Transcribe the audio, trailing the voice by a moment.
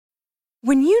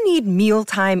When you need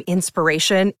mealtime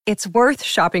inspiration, it's worth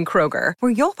shopping Kroger,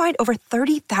 where you'll find over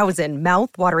 30,000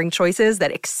 mouth-watering choices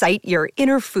that excite your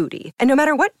inner foodie. And no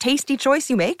matter what tasty choice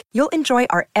you make, you'll enjoy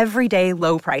our everyday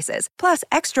low prices, plus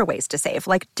extra ways to save,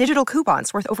 like digital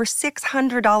coupons worth over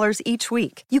 $600 each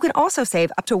week. You can also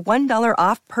save up to $1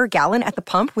 off per gallon at the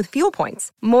pump with fuel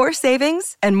points. More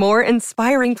savings and more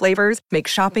inspiring flavors make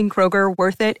shopping Kroger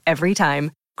worth it every time.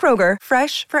 Kroger,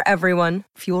 fresh for everyone.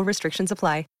 Fuel restrictions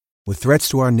apply. With threats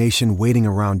to our nation waiting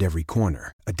around every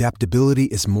corner, adaptability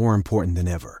is more important than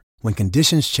ever. When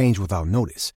conditions change without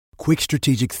notice, quick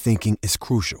strategic thinking is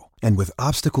crucial. And with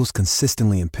obstacles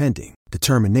consistently impending,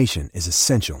 determination is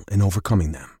essential in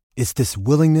overcoming them. It's this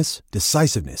willingness,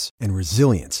 decisiveness, and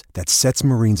resilience that sets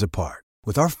Marines apart.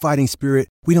 With our fighting spirit,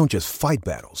 we don't just fight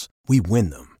battles, we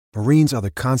win them. Marines are the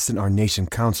constant our nation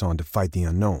counts on to fight the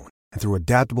unknown. And through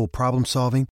adaptable problem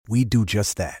solving, we do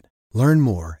just that. Learn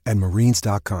more at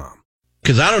marines.com.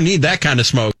 Because I don't need that kind of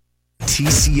smoke.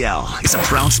 TCL is a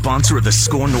proud sponsor of the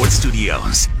Score North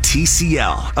Studios.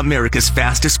 TCL, America's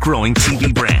fastest growing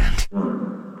TV brand.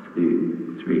 1,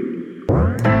 2,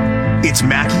 3. It's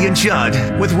Mackie and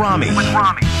Judd with Rami.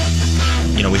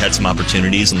 You know, we had some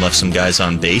opportunities and left some guys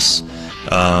on base.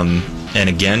 And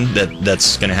again,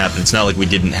 that's going to happen. It's not like we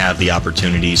didn't have the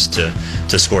opportunities to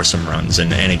score some runs.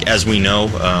 And as we know,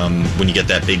 when you get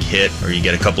that big hit or you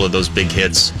get a couple of those big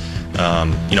hits,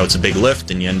 you know, it's a big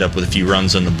lift and you end up with a few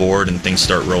runs on the board and things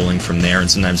start rolling from there. And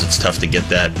sometimes it's tough to get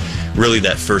that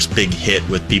first big hit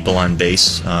with people on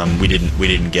base. We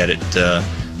didn't get it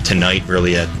tonight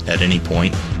really at any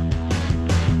point.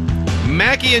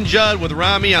 Mackie and Judd with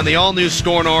Rami on the all-new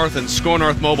Score North and Score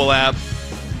North mobile app.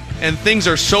 And things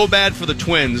are so bad for the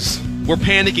Twins. We're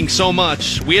panicking so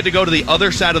much. We had to go to the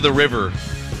other side of the river.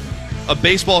 A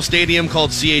baseball stadium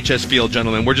called CHS Field,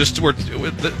 gentlemen.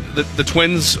 The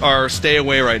Twins are stay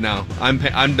away right now. I'm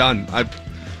done.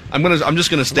 I'm just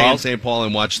gonna stay in St. Paul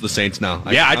and watch the Saints now.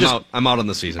 I'm out on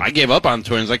the season. I gave up on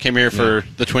Twins. I came here for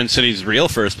the Twin Cities' real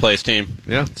first place team.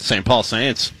 Yeah, St. Paul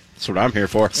Saints. That's what I'm here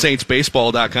for.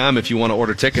 SaintsBaseball.com if you want to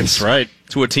order tickets. That's right.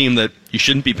 To a team that you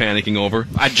shouldn't be panicking over.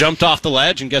 I jumped off the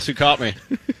ledge, and guess who caught me?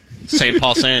 St.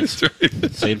 Paul Saints. That's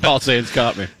right. St. Paul Saints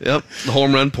caught me. Yep, the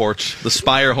home run porch. The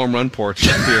Spire home run porch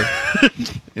up here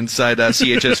inside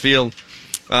CHS Field.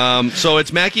 So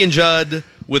it's Mackie and Judd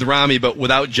with Rami, but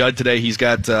without Judd today.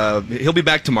 He'll be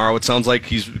back tomorrow. It sounds like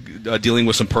he's dealing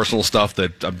with some personal stuff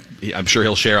that I'm sure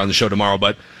he'll share on the show tomorrow,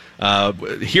 but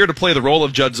here to play the role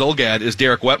of Judd Zulgad is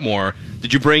Derek Wetmore.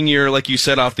 Did you bring like you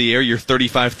said off the air, your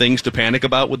 35 things to panic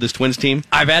about with this Twins team?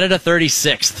 I've added a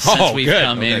 36th since we've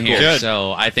come in here, cool.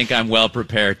 So I think I'm well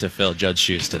prepared to fill Judd's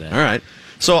shoes today. All right.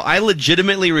 So I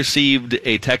legitimately received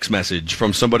a text message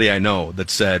from somebody I know that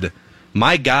said,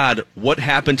 "My God, what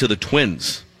happened to the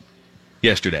Twins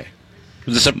yesterday?"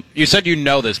 You said you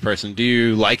know this person. Do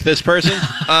you like this person?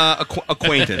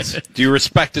 Acquaintance. Do you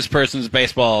respect this person's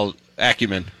baseball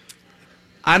acumen?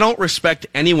 I don't respect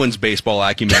anyone's baseball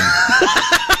acumen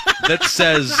that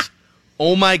says,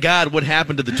 "Oh my God, what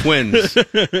happened to the Twins?"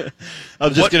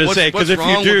 I'm just going to say, because if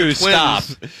you do, stop.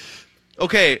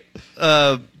 Okay,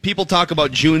 people talk about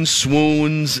June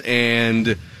swoons,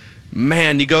 and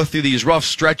man, you go through these rough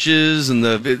stretches, and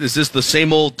is this the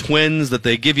same old Twins that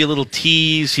they give you a little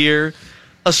tease here?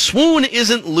 A swoon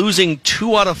isn't losing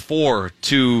 2 out of 4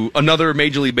 to another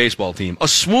Major League Baseball team. A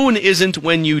swoon isn't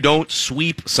when you don't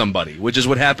sweep somebody, which is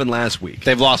what happened last week.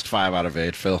 They've lost 5 out of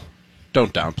 8, Phil.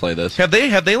 Don't downplay this. Have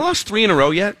they lost 3 in a row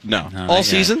yet? No. All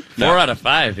season? 4 out of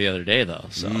 5 the other day, though.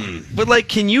 So. But,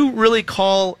 can you really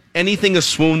call anything a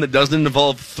swoon that doesn't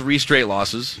involve 3 straight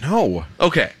losses? No.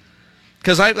 Okay.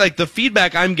 Because the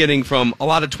feedback I'm getting from a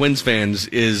lot of Twins fans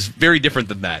is very different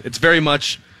than that. It's very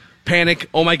much panic,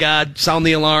 oh my God, sound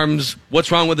the alarms,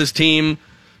 what's wrong with this team?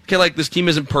 Okay, this team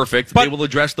isn't perfect. They will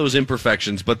address those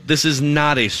imperfections, but this is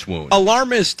not a swoon.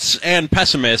 Alarmists and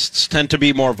pessimists tend to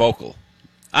be more vocal.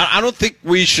 I don't think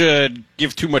we should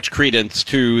give too much credence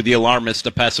to the alarmist,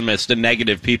 the pessimist, and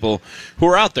negative people who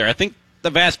are out there. I think the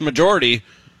vast majority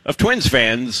of Twins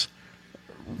fans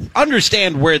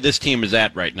understand where this team is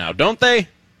at right now, don't they?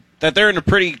 That they're in a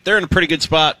pretty good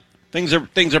spot. Things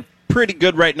are pretty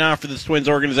good right now for this Twins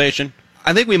organization.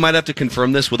 I think we might have to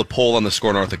confirm this with a poll on the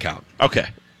Score North account. Okay.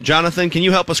 Jonathan, can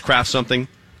you help us craft something?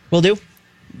 Will do.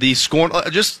 The Score,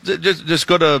 just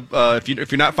go to, if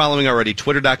you're not following already,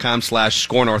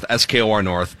 twitter.com/ScoreNorth, SKOR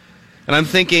North. And I'm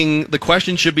thinking the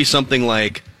question should be something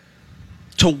like,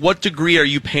 to what degree are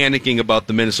you panicking about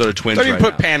the Minnesota Twins right now? So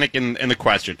you put panic in the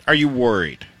question. Are you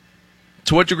worried?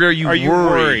 To what degree are you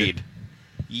worried?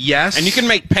 Yes. And you can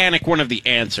make panic one of the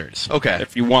answers. Okay.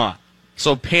 If you want.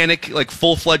 So panic,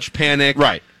 full-fledged panic.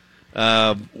 Right.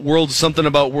 something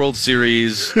about World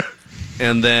Series,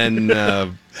 and then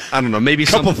I don't know, maybe a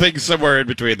couple things somewhere in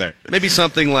between there. Maybe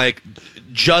something like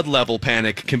Judd level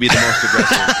panic can be the most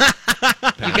aggressive.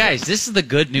 You guys, this is the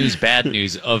good news, bad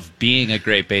news of being a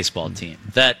great baseball team.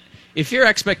 That if your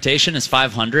expectation is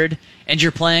 500 and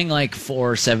you're playing like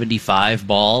 475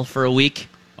 ball for a week,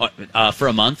 for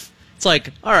a month, it's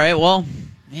like, all right, well,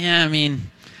 yeah, I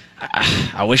mean,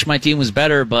 I wish my team was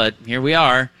better, but here we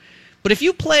are. But if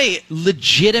you play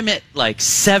legitimate like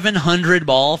 700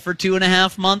 ball for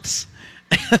 2.5 months,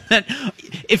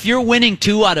 if you're winning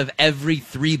 2 out of every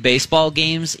 3 baseball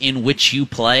games in which you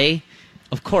play,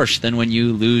 of course, then when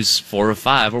you lose 4 or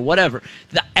 5 or whatever,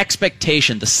 the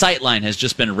expectation, the sight line has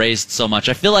just been raised so much.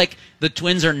 I feel like the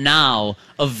Twins are now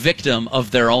a victim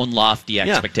of their own lofty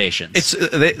expectations.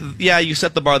 You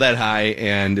set the bar that high,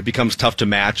 and it becomes tough to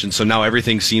match, and so now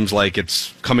everything seems like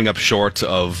it's coming up short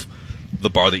of the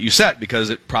bar that you set, because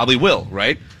it probably will,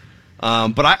 right?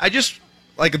 But I just,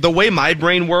 like, the way my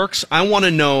brain works, I want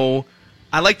to know,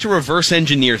 I like to reverse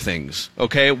engineer things,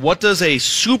 okay? What does a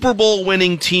Super Bowl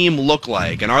winning team look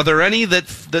like? And are there any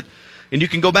that and you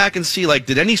can go back and see, like,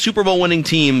 did any Super Bowl winning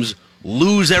teams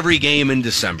lose every game in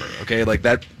December, okay? Like,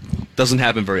 that doesn't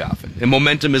happen very often. And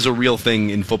momentum is a real thing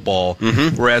in football,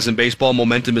 whereas in baseball,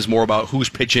 momentum is more about who's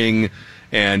pitching,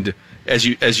 and as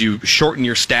you shorten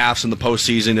your staffs in the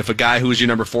postseason, if a guy who's your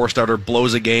number 4 starter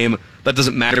blows a game, that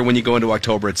doesn't matter when you go into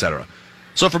October, etc.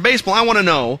 So for baseball, I want to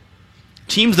know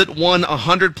teams that won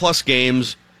 100-plus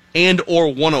games and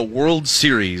or won a World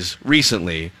Series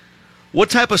recently, what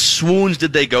type of swoons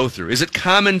did they go through? Is it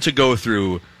common to go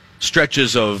through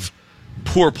stretches of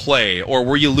poor play, or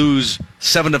where you lose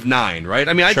 7 of 9, right?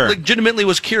 I mean, I legitimately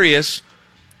was curious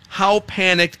how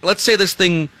panicked. Let's say this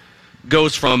thing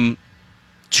goes from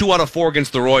 2 out of 4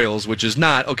 against the Royals, which is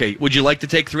not, okay, would you like to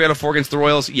take 3 out of 4 against the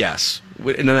Royals? Yes,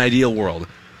 in an ideal world.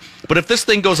 But if this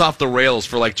thing goes off the rails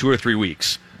for like 2 or 3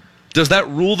 weeks, does that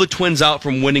rule the Twins out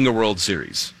from winning a World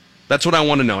Series? That's what I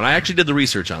want to know. And I actually did the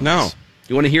research on this.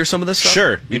 You want to hear some of this stuff?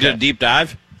 Sure. You did a deep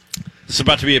dive? This is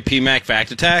about to be a PMAC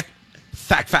fact attack?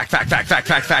 Fact.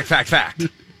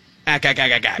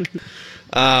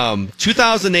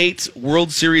 2008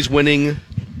 World Series winning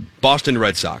Boston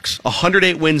Red Sox.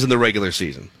 108 wins in the regular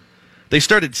season. They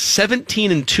started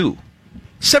 17-2.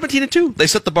 17-2. They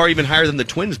set the bar even higher than the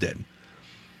Twins did.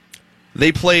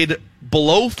 They played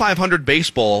below 500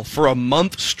 baseball for a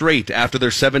month straight after their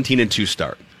 17-2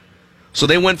 start. So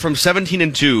they went from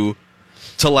 17-2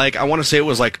 to, like, I want to say it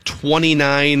was like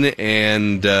 29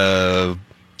 and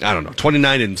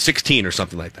 29 and 16 or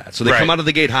something like that. So they come out of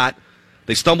the gate hot.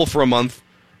 They stumble for a month.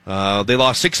 They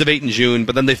lost 6 of 8 in June,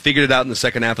 but then they figured it out in the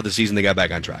second half of the season. They got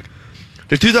back on track.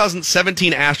 The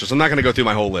 2017 Astros, I'm not going to go through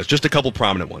my whole list, just a couple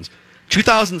prominent ones.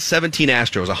 2017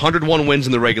 Astros, 101 wins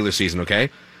in the regular season, okay?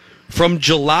 From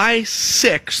July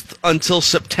 6th until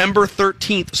September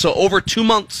 13th, so over 2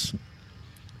 months,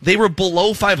 they were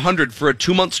below 500 for a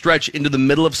 2-month stretch into the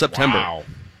middle of September. Wow.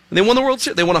 And they won the World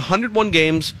Series. They won 101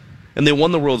 games, and they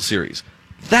won the World Series.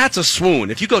 That's a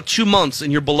swoon. If you go 2 months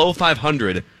and you're below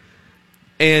 500,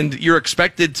 and you're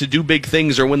expected to do big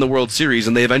things or win the World Series,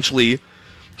 and they eventually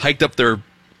hiked up their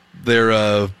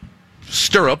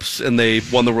stirrups and they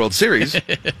won the World Series,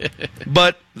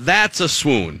 but that's a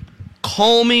swoon.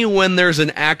 Call me when there's an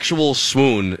actual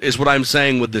swoon, is what I'm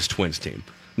saying with this Twins team.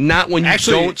 Not when you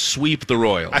don't sweep the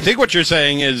Royals. I think what you're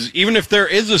saying is, even if there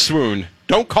is a swoon,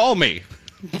 don't call me.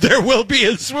 There will be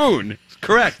a swoon.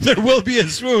 Correct. There will be a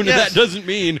swoon, and that doesn't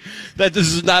mean that this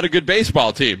is not a good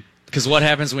baseball team. Because what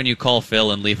happens when you call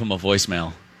Phil and leave him a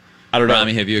voicemail? I don't know.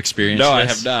 Rami, have you experienced this? No, I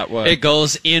have not. What? It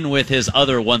goes in with his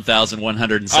other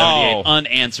 1,178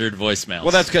 unanswered voicemails.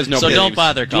 Well, that's because nobody. So don't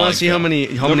bother calling. Do you want to see how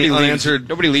many unanswered?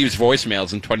 Nobody leaves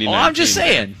voicemails in 2019. Oh, I'm just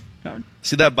saying.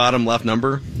 See that bottom left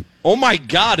number? Oh my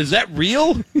God, is that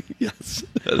real? Yes.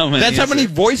 That's how many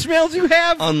voicemails you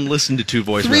have? Unlistened to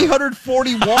voicemails.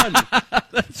 341.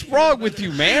 What's wrong with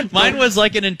you, man? Mine was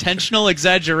like an intentional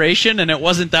exaggeration, and it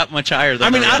wasn't that much higher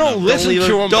than I don't listen to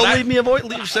them. Don't leave me a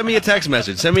voice. Send me a text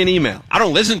message. Send me an email. I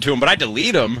don't listen to them, but I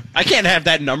delete them. I can't have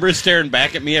that number staring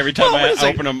back at me every time I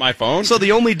open up my phone. So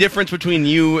the only difference between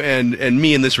you and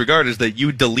me in this regard is that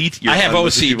you delete your. I have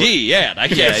OCD. Yeah, I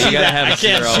can't see that. I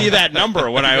can't see that number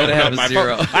when I open up my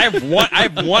phone. I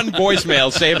have one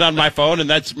voicemail saved on my phone, and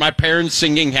that's my parents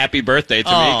singing "Happy Birthday" to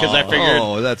me because I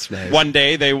figured that's nice. One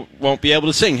day they won't be able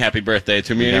to sing "Happy Birthday"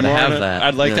 to me anymore.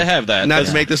 I'd like to have that. Not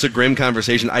to make this a grim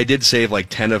conversation, I did save like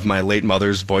 10 of my late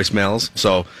mother's voicemails.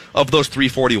 So of those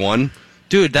 341,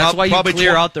 Dude, that's why you probably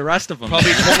clear out the rest of them.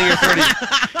 Probably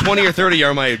 20 or 30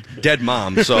 are my dead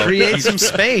mom. So create some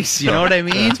space. You know what I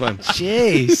mean? That's fine.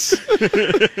 Jeez.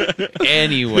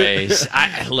 Anyways,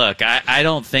 I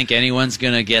don't think anyone's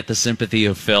going to get the sympathy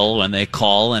of Phil when they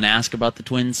call and ask about the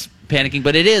Twins panicking,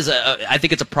 but I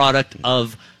think it's a product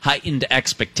of heightened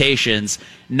expectations,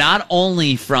 not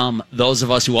only from those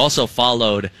of us who also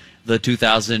followed the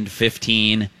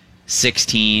 2015,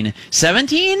 16,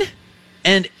 17,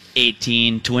 and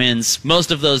 18 Twins.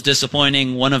 Most of those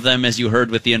disappointing. One of them, as you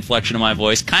heard with the inflection of my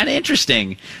voice, kind of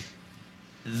interesting.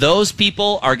 Those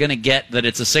people are going to get that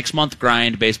it's a 6-month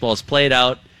grind. Baseball is played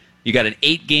out. You got an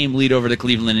 8-game lead over the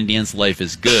Cleveland Indians. Life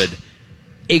is good.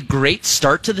 A great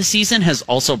start to the season has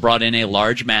also brought in a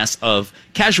large mass of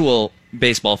casual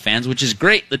baseball fans, which is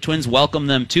great. The Twins welcome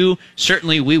them too.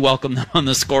 Certainly we welcome them on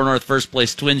the Score North First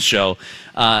Place Twins show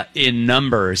in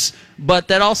numbers. But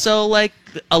that also, like,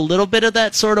 a little bit of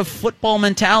that sort of football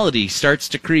mentality starts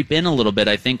to creep in a little bit,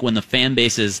 I think, when the fan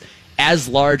base is as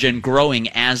large and growing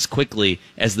as quickly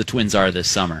as the Twins are this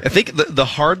summer. I think the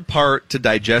hard part to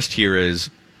digest here is,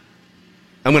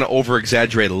 I'm going to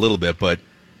over-exaggerate a little bit, but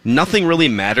nothing really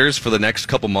matters for the next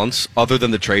couple months other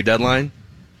than the trade deadline.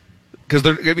 Because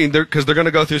they're going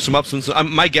to go through some ups and downs.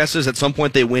 My guess is at some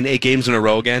point they win 8 games in a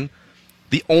row again.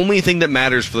 The only thing that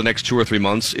matters for the next 2 or 3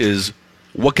 months is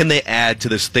what can they add to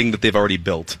this thing that they've already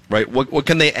built, right? What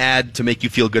can they add to make you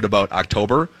feel good about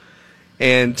October?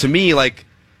 And to me, like,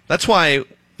 that's why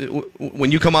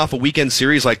when you come off a weekend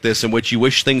series like this in which you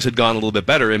wish things had gone a little bit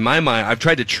better, in my mind, I've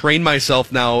tried to train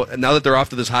myself now that they're off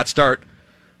to this hot start,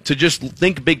 to just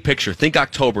think big picture, think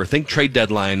October, think trade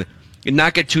deadline, and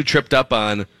not get too tripped up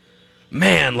on,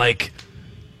 man, like,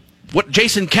 what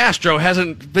Jason Castro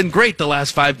hasn't been great the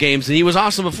last 5 games, and he was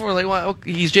awesome before. Like, well,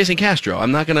 he's Jason Castro. I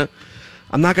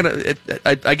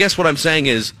guess what I'm saying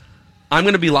is, I'm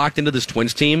gonna be locked into this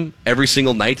Twins team every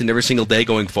single night and every single day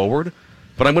going forward.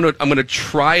 But I'm gonna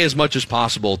try as much as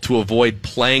possible to avoid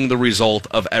playing the result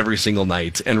of every single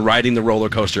night and riding the roller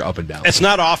coaster up and down. It's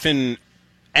not often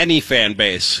any fan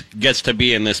base gets to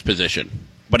be in this position,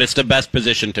 but it's the best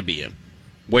position to be in,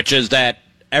 which is that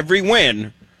every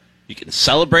win, you can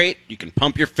celebrate, you can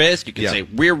pump your fist, you can say,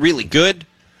 we're really good.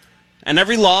 And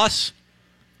every loss,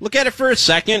 look at it for a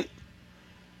second,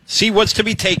 see what's to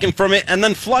be taken from it, and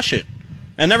then flush it.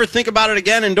 And never think about it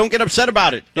again, and don't get upset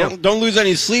about it. Don't lose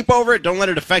any sleep over it. Don't let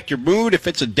it affect your mood. If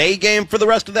it's a day game for the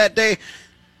rest of that day,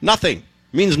 nothing.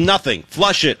 Means nothing.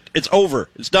 Flush it. It's over.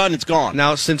 It's done. It's gone.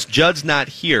 Now, since Judd's not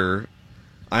here,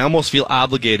 I almost feel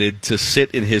obligated to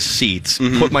sit in his seat,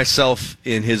 put myself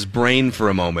in his brain for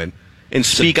a moment, and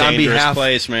speak on behalf.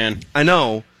 Place, man. I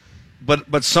know,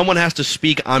 but someone has to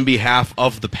speak on behalf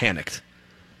of the panicked.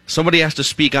 Somebody has to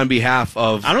speak on behalf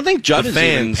of. I don't think Judd is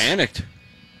fans. even panicked.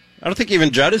 I don't think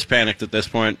even Judd is panicked at this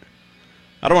point.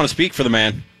 I don't want to speak for the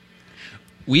man.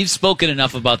 We've spoken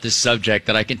enough about this subject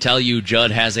that I can tell you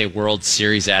Judd has a World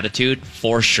Series attitude,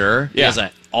 for sure. He has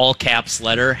an all-caps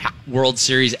letter, World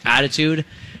Series attitude.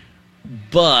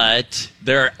 But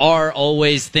there are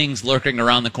always things lurking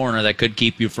around the corner that could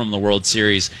keep you from the World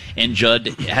Series, and Judd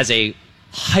has a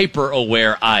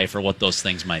hyper-aware eye for what those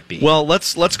things might be. Well,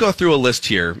 let's go through a list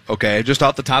here, okay, just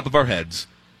off the top of our heads.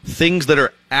 Things that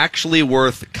are actually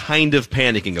worth kind of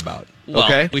panicking about,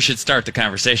 okay? Well, we should start the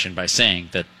conversation by saying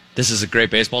that this is a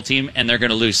great baseball team, and they're going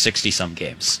to lose 60-some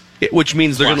games. Which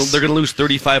means they're going to lose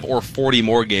 35 or 40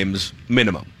 more games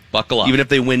minimum. Buckle up. Even if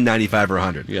they win 95 or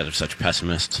 100. Yeah, they're such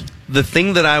pessimists. The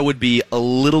thing that I would be a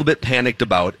little bit panicked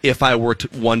about, if I were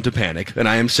one to panic, and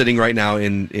I am sitting right now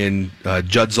in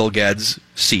Judd Zulgad's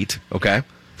seat, okay,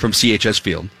 from CHS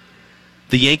Field,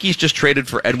 the Yankees just traded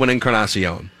for Edwin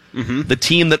Encarnacion. Mm-hmm. The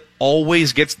team that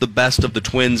always gets the best of the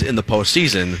Twins in the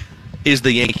postseason is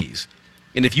the Yankees.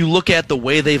 And if you look at the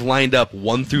way they've lined up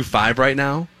 1 through 5 right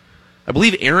now, I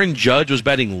believe Aaron Judge was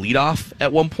batting leadoff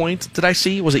at one point. Did I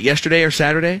see? Was it yesterday or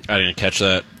Saturday? I didn't catch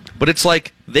that. But it's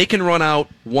like they can run out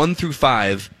 1 through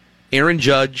 5, Aaron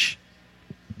Judge,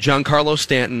 Giancarlo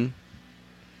Stanton.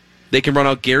 They can run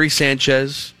out Gary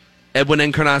Sanchez, Edwin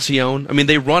Encarnacion. I mean,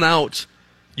 they run out,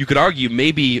 you could argue,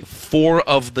 maybe 4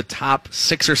 of the top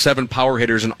 6 or 7 power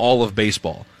hitters in all of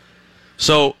baseball.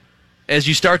 So as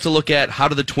you start to look at how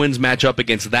do the Twins match up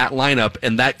against that lineup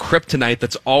and that kryptonite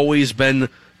that's always been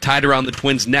tied around the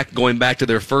Twins' neck going back to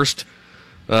their first,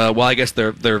 I guess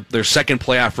their second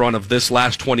playoff run of this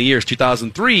last 20 years,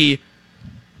 2003,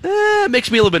 it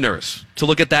makes me a little bit nervous to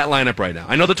look at that lineup right now.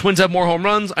 I know the Twins have more home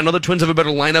runs. I know the Twins have a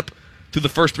better lineup through the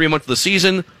first 3 months of the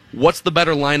season. What's the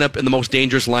better lineup and the most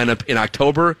dangerous lineup in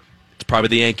October? It's probably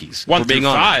the Yankees. 1 through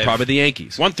 5. Probably the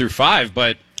Yankees. 1 through 5,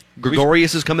 but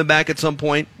Gregorius is coming back at some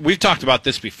point. We've talked about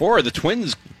this before. The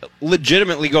Twins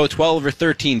legitimately go 12 or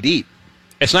 13 deep.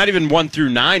 It's not even 1 through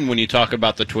 9 when you talk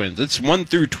about the Twins. It's 1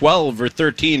 through 12 or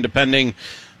 13, depending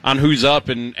on who's up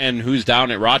and who's down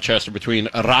at Rochester between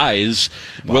Arise,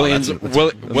 Williams,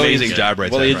 amazing job right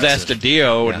there. Williams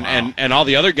Astudillo, and all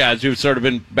the other guys who've sort of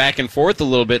been back and forth a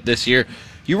little bit this year.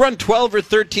 You run 12 or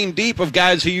 13 deep of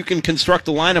guys who you can construct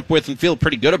a lineup with and feel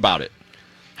pretty good about it.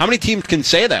 How many teams can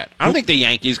say that? I don't think the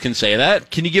Yankees can say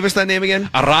that. Can you give us that name again?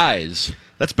 Arise.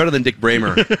 That's better than Dick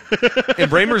Bramer.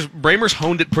 And Bramer's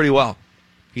honed it pretty well.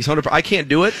 He's honed it. I can't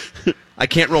do it. I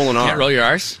can't roll an R. Can't roll your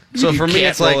R's? So for me,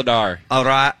 it's like an R.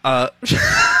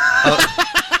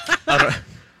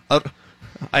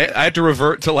 I had to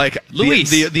revert to like Luis,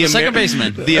 the second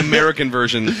baseman, the American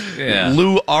version. Yeah.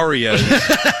 Lou Arias,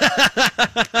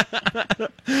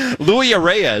 Louis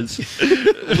Arraez.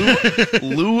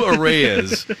 Lou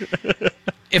Arias.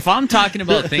 If I'm talking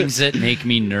about things that make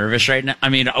me nervous right now, I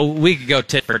mean, we could go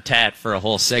tit for tat for a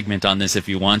whole segment on this if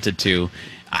you wanted to.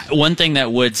 One thing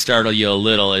that would startle you a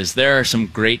little is there are some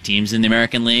great teams in the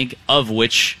American League, of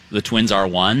which the Twins are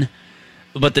one.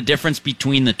 But the difference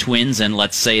between the Twins and,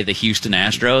 let's say, the Houston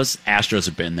Astros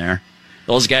have been there.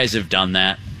 Those guys have done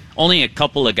that. Only a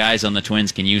couple of guys on the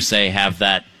Twins can you say have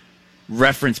that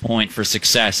reference point for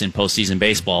success in postseason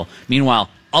baseball. Meanwhile,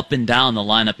 up and down the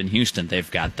lineup in Houston, they've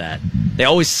got that. They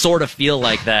always sort of feel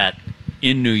like that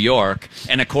in New York.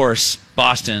 And, of course,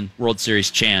 Boston, World Series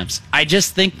champs. I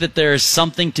just think that there's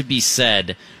something to be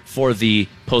said for the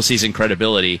postseason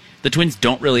credibility. The Twins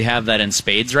don't really have that in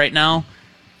spades right now.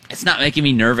 It's not making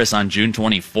me nervous on June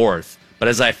 24th. But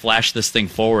as I flash this thing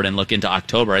forward and look into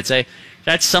October, I'd say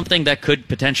that's something that could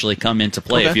potentially come into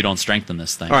play if you don't strengthen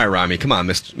this thing. All right, Rami, come on,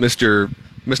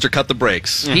 Mr. Cut the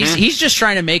Brakes. He's just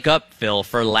trying to make up, Phil,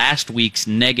 for last week's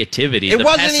negativity. It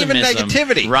wasn't even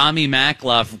negativity. Rami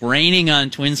Makloff raining on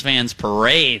Twins fans'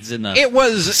 parades in the It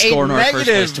was Score a North First Place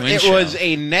negative. Twins It show. was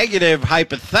a negative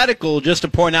hypothetical just to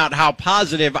point out how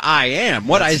positive I am.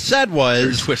 What I said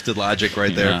was Twisted logic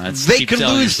right there. Yeah, they keep could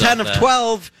telling lose yourself 10 of that.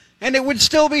 12 and it would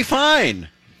still be fine.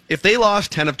 If they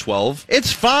lost 10 of 12,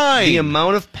 It's fine. the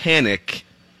amount of panic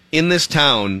in this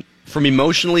town from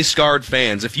emotionally scarred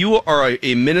fans. If you are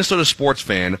a Minnesota sports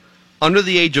fan under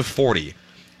the age of 40,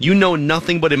 you know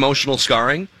nothing but emotional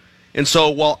scarring. And so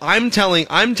while I'm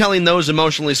telling those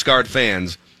emotionally scarred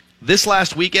fans, this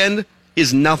last weekend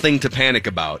is nothing to panic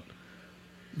about.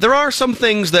 There are some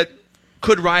things that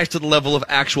could rise to the level of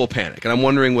actual panic, and I'm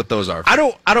wondering what those are. I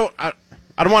don't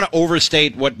want to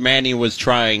overstate what Manny was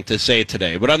trying to say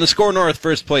today, but on the Score North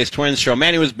First Place Twins show,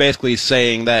 Manny was basically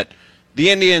saying that the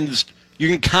Indians, you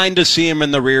can kind of see them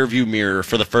in the rearview mirror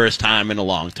for the first time in a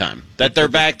long time. That they're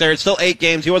back there. It's still 8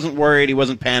 games. He wasn't worried. He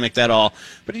wasn't panicked at all.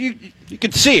 But you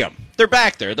could see them. They're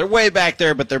back there. They're way back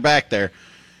there, but they're back there.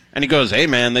 And he goes, hey,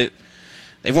 man,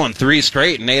 they've won 3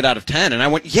 straight and 8 out of 10. And I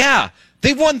went, yeah,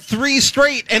 they've won 3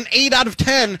 straight and 8 out of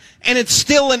 10, and it's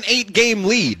still an 8-game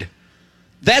lead.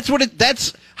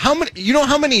 That's how many, you know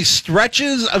how many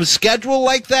stretches of schedule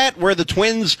like that where the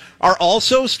Twins are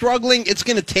also struggling it's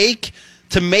going to take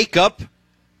to make up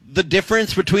the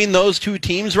difference between those two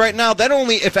teams right now? That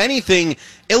only, if anything,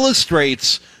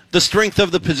 illustrates the strength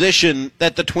of the position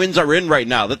that the Twins are in right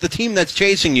now, that the team that's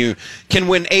chasing you can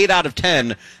win 8 out of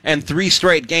 10 and 3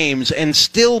 straight games and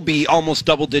still be almost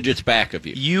double digits back of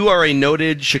you. You are a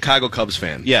noted Chicago Cubs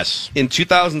fan. Yes. In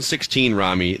 2016,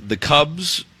 Rami, the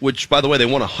Cubs, which, by the way, they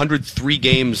won 103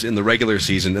 games in the regular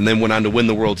season and then went on to win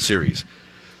the World Series.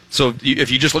 So if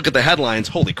you just look at the headlines,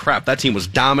 holy crap, that team was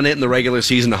dominant in the regular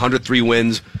season, 103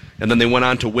 wins, and then they went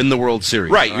on to win the World Series.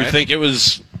 Right. You think it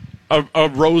was a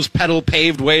rose petal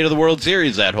paved way to the World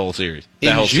Series that whole series.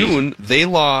 In June, they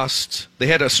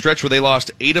had a stretch where they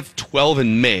lost 8 of 12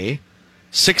 in May,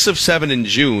 6 of 7 in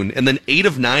June, and then 8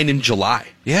 of 9 in July.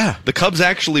 Yeah. The Cubs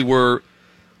actually were,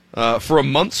 for a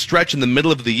month stretch in the middle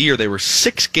of the year, they were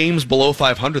 6 games below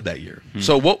 500 that year.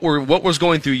 So what was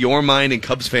going through your mind and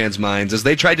Cubs fans' minds as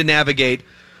they tried to navigate,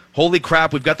 holy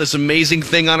crap, we've got this amazing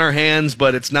thing on our hands,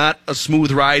 but it's not a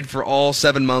smooth ride for all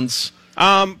 7 months?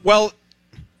 Well,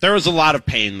 there was a lot of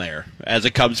pain there as a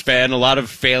Cubs fan, a lot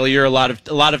of failure, a lot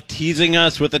of teasing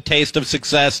us with a taste of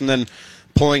success and then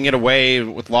pulling it away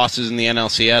with losses in the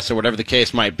NLCS or whatever the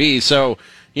case might be. So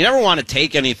you never want to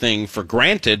take anything for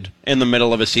granted in the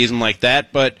middle of a season like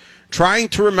that, but trying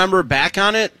to remember back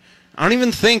on it, I don't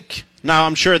even think, now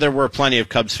I'm sure there were plenty of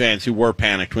Cubs fans who were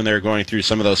panicked when they were going through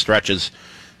some of those stretches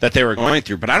that they were going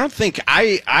through, but I don't think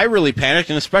I really panicked,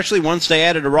 and especially once they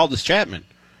added Aroldis Chapman.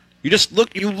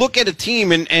 You look at a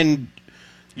team and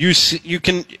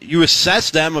you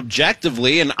assess them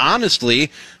objectively and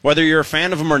honestly, whether you're a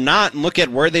fan of them or not, and look at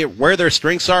where their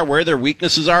strengths are, where their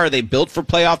weaknesses are. Are they built for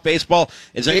playoff baseball?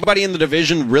 Is anybody in the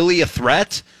division really a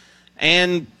threat?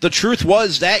 And the truth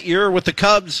was that year with the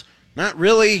Cubs, not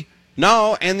really.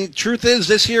 No, and the truth is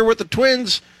this year with the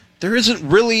Twins, there isn't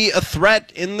really a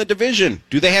threat in the division.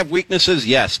 Do they have weaknesses?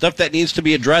 Yes. Stuff that needs to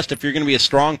be addressed if you're going to be a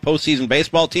strong postseason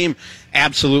baseball team?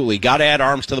 Absolutely. Got to add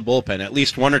arms to the bullpen. At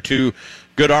least one or two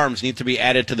good arms need to be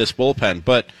added to this bullpen.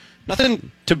 But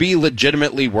nothing to be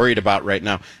legitimately worried about right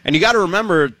now. And you got to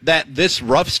remember that this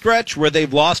rough stretch where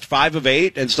they've lost 5 of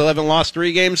 8 and still haven't lost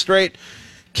 3 games straight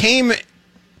came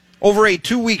over a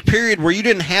 2-week period where you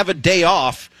didn't have a day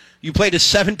off. You played a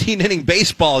 17-inning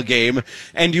baseball game,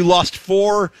 and you lost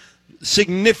 4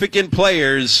 significant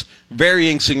players,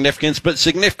 varying significance, but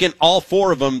significant, all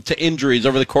 4 of them, to injuries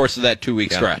over the course of that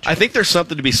 2-week stretch. I think there's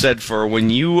something to be said for when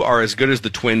you are as good as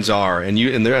the Twins are,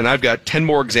 and I've got 10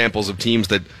 more examples of teams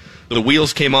that the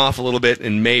wheels came off a little bit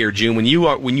in May or June. When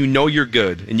you know you're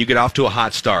good and you get off to a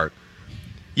hot start,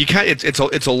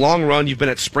 it's a long run. You've been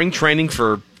at spring training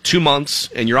for 2 months,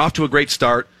 and you're off to a great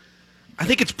start. I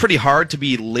think it's pretty hard to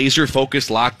be laser-focused,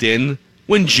 locked in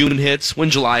when June hits, when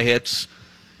July hits.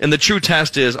 And the true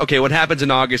test is, okay, what happens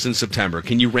in August and September?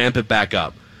 Can you ramp it back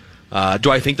up? Do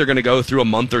I think they're going to go through a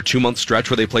month or 2 month stretch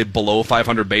where they play below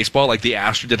 500 baseball like the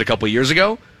Astros did a couple years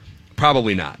ago?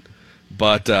 Probably not.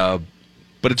 But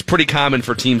it's pretty common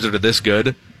for teams that are this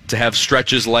good to have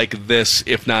stretches like this,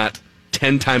 if not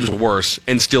 10 times worse,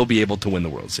 and still be able to win the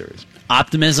World Series.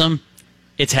 Optimism,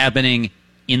 it's happening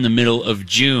in the middle of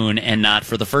June and not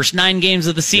for the first 9 games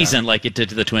of the season like it did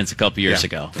to the Twins a couple years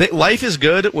ago. Life is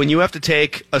good when you have to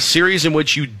take a series in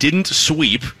which you didn't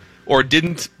sweep or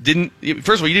didn't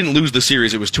first of all, you didn't lose the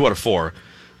series, it was 2 out of 4.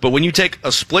 But when you take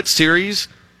a split series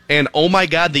and, oh my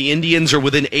God, the Indians are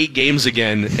within 8 games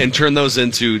again and turn those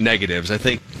into negatives, I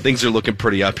think things are looking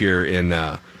pretty up here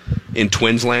in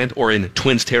Twins land, or in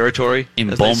Twins territory.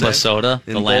 In Bomba Soda,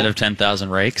 the land of 10,000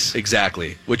 rakes.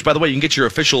 Exactly. Which, by the way, you can get your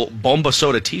official Bomba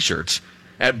Soda t-shirts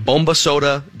at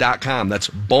bombasoda.com. That's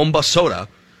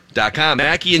bombasoda.com.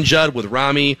 Mackie and Judd with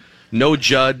Rami. No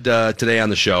Judd today on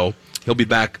the show. He'll be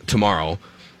back tomorrow.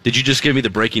 Did you just give me the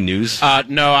breaking news?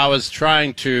 No, I was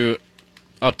trying to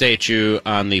update you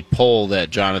on the poll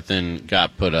that Jonathan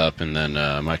got put up, and then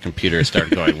my computer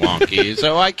started going wonky,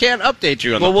 so I can't update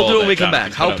you on the poll. Well, we'll do it when we come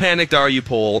Jonathan back. How panicked are you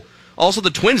poll? Also,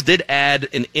 the Twins did add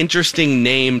an interesting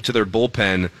name to their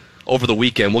bullpen over the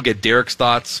weekend. We'll get Derek's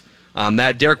thoughts on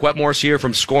that. Derek Wetmore's here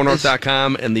from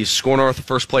ScoreNorth.com and the Score North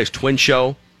First Place Twin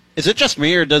Show. Is it just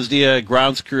me, or does the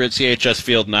grounds crew at CHS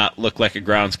Field not look like a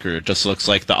grounds crew? It just looks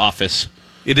like the office.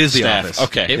 It is the staff. office.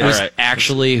 Okay. It was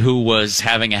actually who was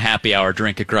having a happy hour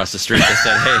drink across the street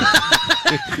that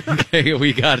said, hey, okay,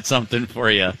 we got something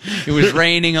for you. It was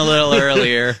raining a little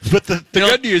earlier. But the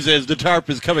good news is the tarp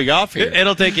is coming off here.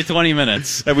 It'll take you 20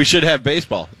 minutes. And we should have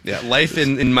baseball. Yeah, life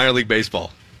in minor league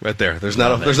baseball. Right there. There's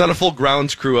not a full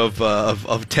grounds crew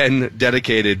of 10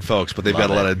 dedicated folks, but they've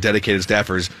got a lot of dedicated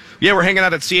staffers. Yeah, we're hanging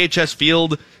out at CHS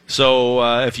Field,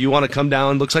 so if you want to come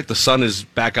down, looks like the sun is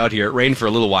back out here. It rained for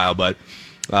a little while, but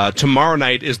tomorrow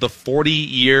night is the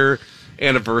 40-year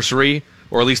anniversary,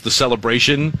 or at least the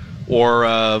celebration,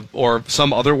 or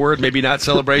some other word, maybe not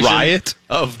celebration, riot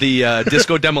of the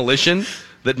disco demolition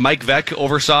that Mike Veck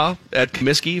oversaw at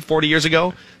Comiskey 40 years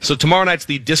ago. So tomorrow night's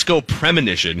the disco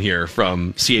premonition here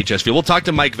from CHS Field. We'll talk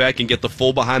to Mike Veck and get the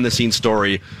full behind-the-scenes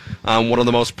story on one of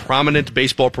the most prominent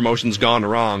baseball promotions gone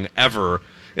wrong ever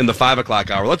in the 5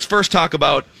 o'clock hour. Let's first talk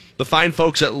about the fine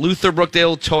folks at Luther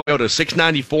Brookdale Toyota,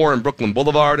 694 in Brooklyn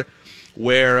Boulevard,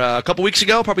 where a couple weeks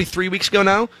ago, probably 3 weeks ago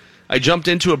now, I jumped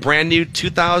into a brand new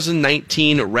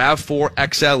 2019 RAV4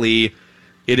 XLE.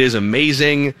 It is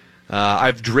amazing.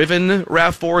 I've driven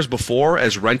RAV4s before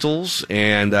as rentals,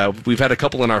 and we've had a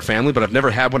couple in our family, but I've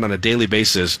never had one on a daily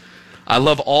basis. I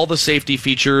love all the safety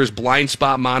features, blind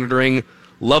spot monitoring,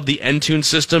 love the Entune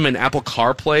system and Apple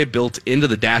CarPlay built into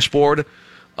the dashboard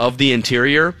of the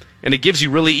interior, and it gives you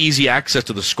really easy access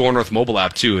to the Score North mobile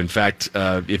app, too. In fact,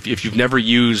 if you've never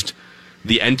used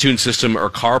the Entune system or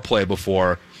CarPlay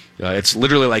before, it's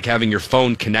literally like having your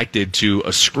phone connected to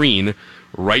a screen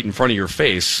right in front of your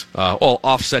face, all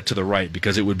offset to the right,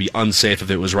 because it would be unsafe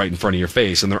if it was right in front of your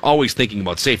face. And they're always thinking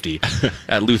about safety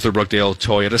at Luther Brookdale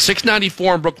Toyota.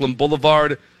 694 on Brooklyn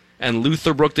Boulevard and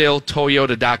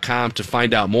LutherBrookdaleToyota.com to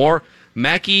find out more.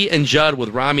 Mackie and Judd with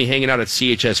Rami hanging out at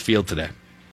CHS Field today.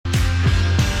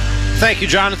 Thank you,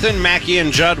 Jonathan. Mackie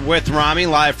and Judd with Rami,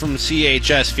 live from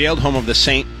CHS Field, home of the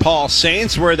St. Paul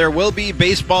Saints, where there will be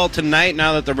baseball tonight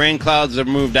now that the rain clouds have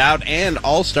moved out, and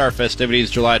All-Star festivities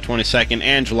July 22nd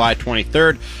and July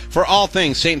 23rd. For all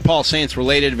things St. Paul Saints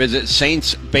related, visit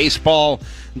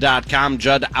saintsbaseball.com.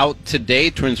 Judd out today.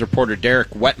 Twins reporter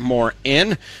Derek Wetmore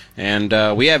in. And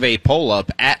we have a poll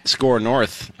up at Score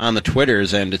North on the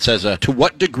Twitters, and it says, to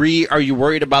what degree are you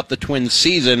worried about the Twins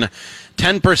season?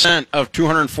 10% of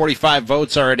 245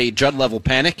 votes are at a Judd-level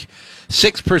panic.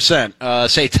 6%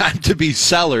 say time to be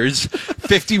sellers.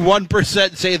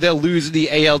 51% say they'll lose the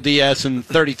ALDS, and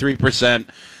 33%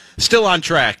 still on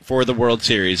track for the World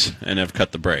Series and have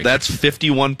cut the break. That's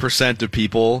 51% of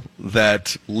people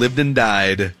that lived and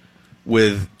died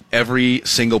with every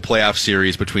single playoff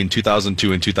series between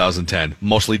 2002 and 2010.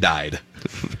 Mostly died.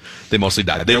 They mostly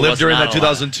died. They lived during that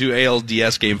 2002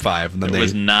 ALDS Game 5. And then there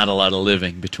was not a lot of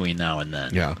living between now and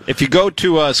then. Yeah. If you go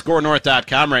to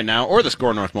scorenorth.com right now, or the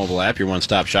Score North mobile app, your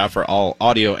one-stop shop for all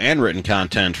audio and written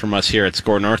content from us here at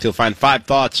Score North, you'll find 5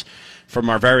 thoughts from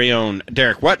our very own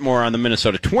Derek Wetmore on the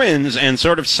Minnesota Twins, and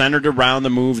sort of centered around the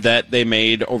move that they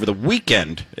made over the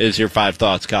weekend is your 5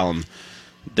 thoughts column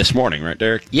this morning, right,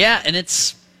 Derek? Yeah, and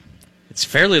it's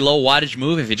fairly low wattage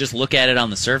move if you just look at it on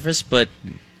the surface, but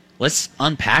let's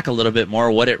unpack a little bit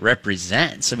more what it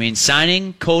represents. I mean,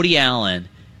 signing Cody Allen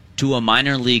to a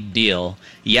minor league deal,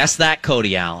 yes, that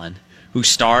Cody Allen, who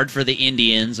starred for the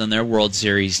Indians on their World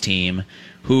Series team,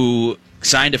 who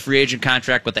signed a free agent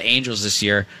contract with the Angels this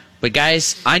year. But,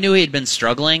 guys, I knew he had been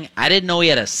struggling. I didn't know he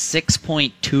had a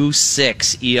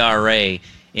 6.26 ERA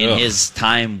in his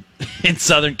time in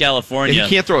Southern California. And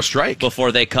he can't throw a strike.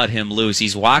 Before they cut him loose.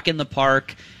 He's walking the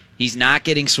park. He's not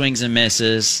getting swings and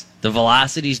misses. The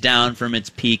velocity's down from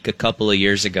its peak a couple of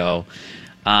years ago.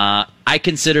 I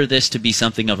consider this to be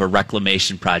something of a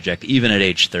reclamation project, even at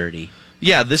age 30.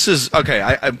 Yeah, this is okay.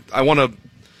 I want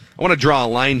to draw a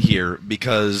line here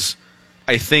because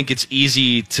I think it's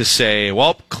easy to say,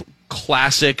 well,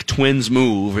 classic Twins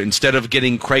move. Instead of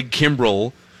getting Craig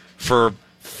Kimbrell for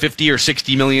 $50 or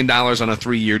 $60 million on a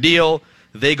 3-year deal,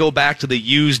 they go back to the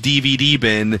used DVD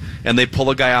bin and they pull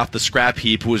a guy off the scrap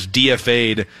heap who was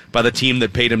DFA'd by the team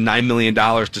that paid him $9 million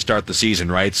to start the season,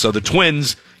 right? So the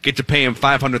Twins get to pay him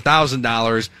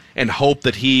 $500,000 and hope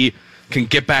that he can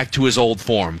get back to his old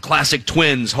form. Classic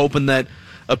Twins, hoping that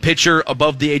a pitcher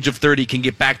above the age of 30 can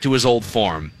get back to his old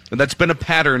form. And that's been a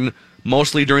pattern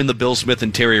mostly during the Bill Smith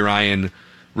and Terry Ryan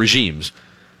regimes.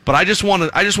 But I just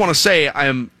want to say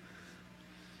I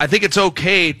think it's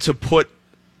okay to put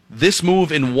this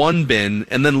move in one bin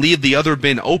and then leave the other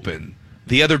bin open.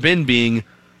 The other bin being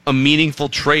a meaningful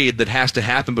trade that has to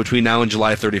happen between now and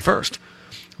July 31st.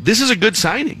 This is a good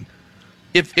signing.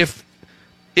 If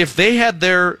they had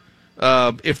their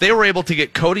if they were able to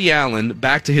get Cody Allen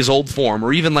back to his old form,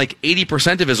 or even like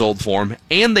 80% of his old form,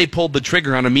 and they pulled the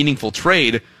trigger on a meaningful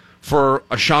trade for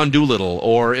a Sean Doolittle,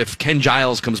 or if Ken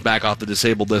Giles comes back off the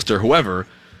disabled list or whoever,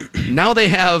 now they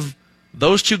have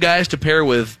those two guys to pair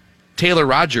with Taylor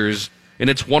Rogers, and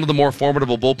it's one of the more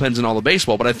formidable bullpens in all of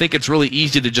baseball. But I think it's really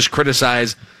easy to just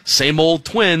criticize same old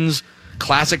Twins,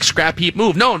 classic scrap heap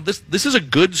move. No, this is a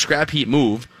good scrap heap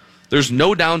move. There's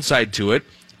no downside to it.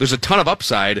 There's a ton of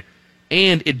upside,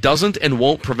 and it doesn't and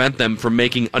won't prevent them from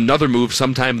making another move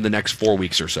sometime in the next 4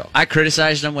 weeks or so. I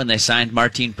criticized them when they signed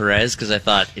Martin Perez because I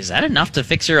thought, is that enough to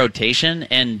fix your rotation?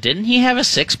 And didn't he have a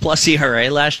 6+ ERA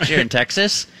last year in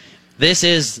Texas? This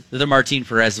is the Martin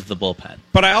Perez of the bullpen.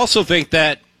 But I also think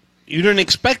that you didn't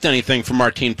expect anything from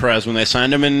Martin Perez when they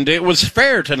signed him, and it was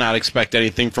fair to not expect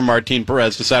anything from Martin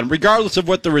Perez to sign him, regardless of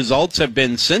what the results have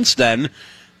been since then.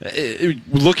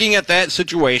 Looking at that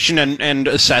situation and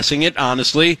assessing it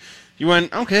honestly, you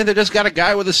went, okay, they just got a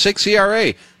guy with a 6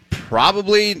 ERA.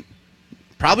 Probably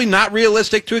not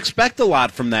realistic to expect a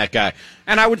lot from that guy.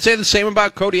 And I would say the same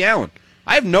about Cody Allen.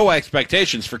 I have no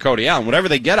expectations for Cody Allen. Whatever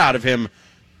they get out of him,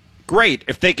 great.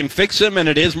 If they can fix him and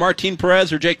it is Martin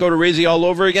Perez or Jake Odorizzi all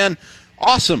over again,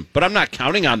 awesome. But I'm not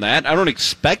counting on that. I don't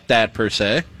expect that per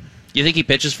se. You think he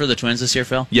pitches for the Twins this year,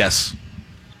 Phil? Yes.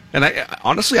 And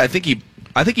I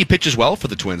think he pitches well for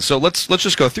the Twins. So let's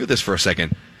just go through this for a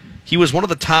second. He was one of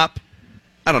the top,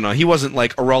 I don't know, he wasn't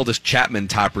like Aroldis Chapman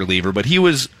top reliever, but he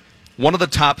was one of the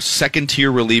top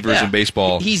second-tier relievers in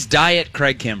baseball. He's diet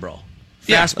Craig Kimbrell.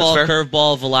 Fastball,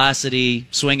 curveball, velocity,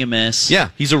 swing and miss. Yeah,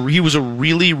 he was a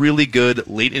really, really good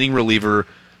late-inning reliever.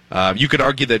 You could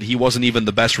argue that he wasn't even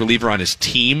the best reliever on his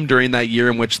team during that year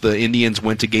in which the Indians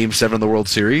went to Game 7 of the World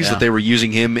Series, that they were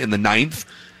using him in the 9th.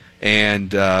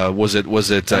 And was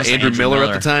it Andrew Miller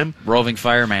at the time? Roving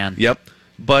fireman. Yep.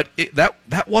 But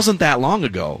that wasn't that long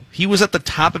ago. He was at the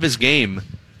top of his game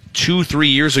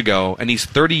 2-3 years ago, and he's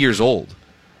 30 years old.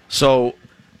 So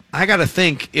I got to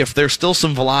think if there's still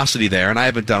some velocity there, and I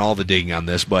haven't done all the digging on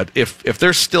this, but if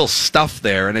there's still stuff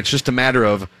there, and it's just a matter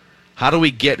of how do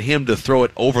we get him to throw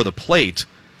it over the plate,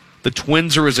 the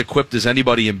Twins are as equipped as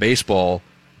anybody in baseball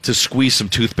to squeeze some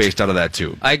toothpaste out of that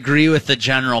tube. I agree with the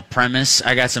general premise.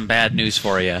 I got some bad news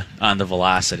for you on the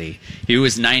velocity. He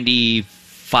was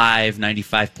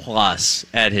 95 plus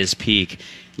at his peak.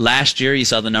 Last year, you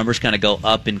saw the numbers kind of go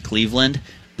up in Cleveland,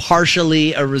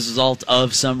 partially a result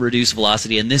of some reduced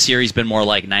velocity, and this year he's been more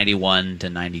like 91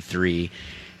 to 93.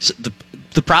 So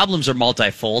the problems are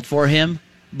multifold for him,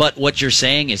 but what you're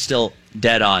saying is still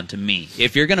dead on to me.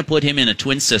 If you're going to put him in a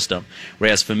twin system where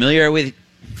he has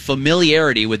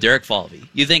familiarity with Derek Falvey,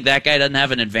 you think that guy doesn't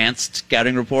have an advanced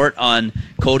scouting report on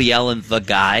Cody Allen, the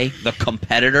guy, the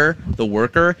competitor, the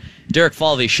worker? Derek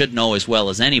Falvey should know as well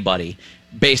as anybody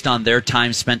based on their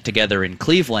time spent together in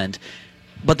Cleveland.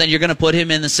 But then you're going to put him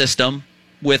in the system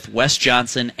with Wes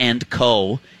Johnson and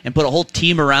co. and put a whole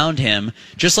team around him,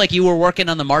 just like you were working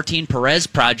on the Martin Perez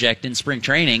project in spring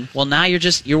training. Well, now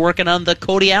you're working on the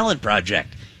Cody Allen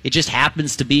project. It just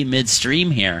happens to be midstream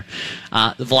here.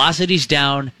 The velocity's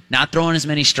down, not throwing as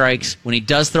many strikes. When he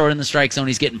does throw it in the strike zone,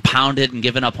 he's getting pounded and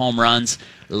giving up home runs,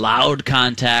 loud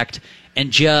contact,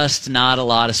 and just not a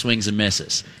lot of swings and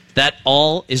misses. That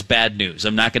all is bad news.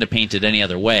 I'm not going to paint it any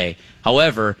other way.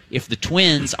 However, if the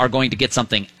Twins are going to get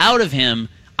something out of him,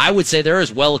 I would say they're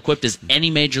as well equipped as any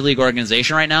major league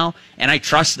organization right now, and I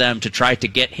trust them to try to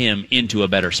get him into a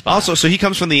better spot. Also, so he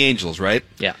comes from the Angels, right?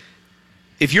 Yeah.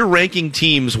 If you're ranking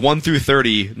teams 1 through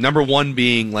 30, number 1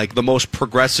 being like the most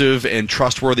progressive and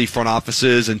trustworthy front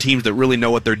offices and teams that really know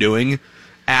what they're doing,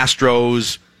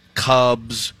 Astros,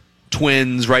 Cubs,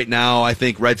 Twins right now, I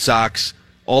think Red Sox,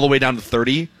 all the way down to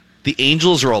 30. The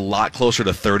Angels are a lot closer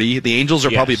to 30. The Angels are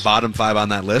probably bottom 5 on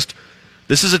that list.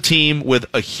 This is a team with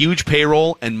a huge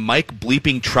payroll and Mike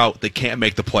bleeping Trout that can't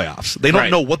make the playoffs. They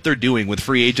don't know what they're doing with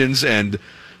free agents and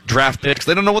draft picks.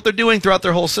 They don't know what they're doing throughout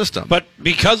their whole system. But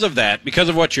because of that, because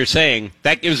of what you're saying,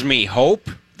 that gives me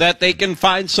hope that they can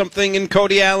find something in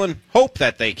Cody Allen. Hope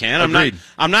that they can. Agreed.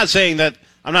 I'm not saying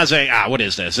what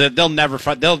is this? They'll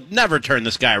never turn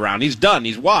this guy around. He's done.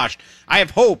 He's washed. I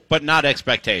have hope, but not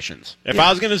expectations. If I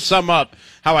was going to sum up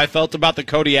how I felt about the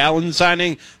Cody Allen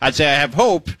signing, I'd say I have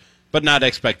hope, but not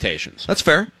expectations. That's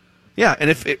fair. Yeah, and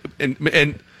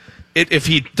if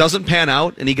he doesn't pan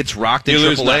out and he gets rocked in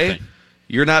AAA,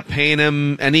 you're not paying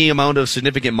him any amount of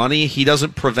significant money. He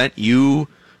doesn't prevent you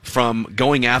from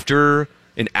going after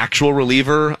an actual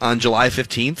reliever on July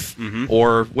 15th,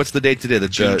 or what's the date today? The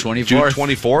June 24th. June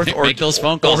 24th, or make those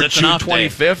phone calls. Or June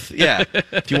 25th. Yeah,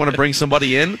 if you want to bring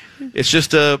somebody in,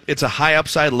 it's a high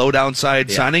upside, low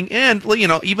downside signing. And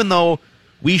even though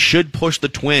we should push the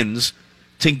Twins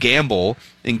to gamble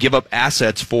and give up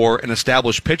assets for an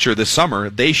established pitcher this summer,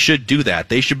 they should do that.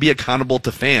 They should be accountable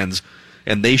to fans,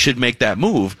 and they should make that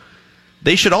move.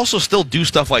 They should also still do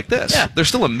stuff like this. Yeah. They're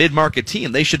still a mid-market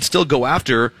team. They should still go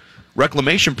after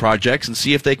reclamation projects and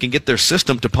see if they can get their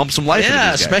system to pump some life into these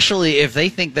guys. Especially if they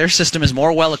think their system is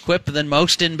more well-equipped than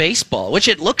most in baseball, which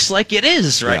it looks like it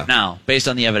is right now, based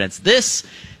on the evidence. This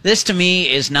to me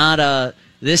is not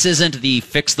this isn't the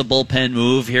fix the bullpen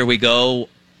move, here we go,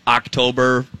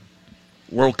 October,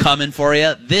 we're coming for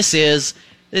you. It's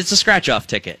a scratch-off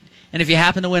ticket. And if you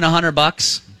happen to win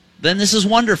 $100, then this is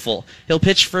wonderful. He'll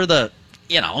pitch for the,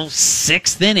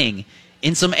 6th inning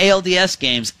in some ALDS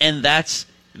games, and that's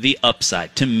the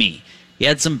upside to me. He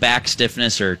had some back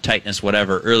stiffness or tightness,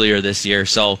 whatever, earlier this year.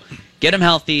 So get him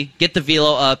healthy, get the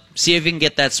velo up, see if you can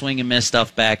get that swing and miss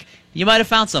stuff back. You might have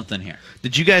found something here.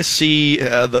 Did you guys see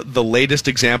the latest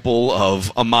example of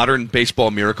a modern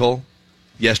baseball miracle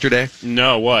yesterday?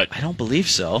 No, what? I don't believe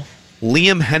so.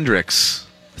 Liam Hendriks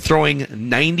throwing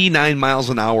 99 miles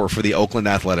an hour for the Oakland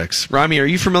Athletics. Rami, are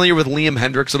you familiar with Liam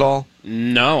Hendriks at all?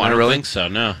 No, I don't think so,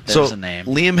 no. There's a name.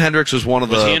 Liam Hendriks was one of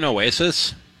Was he in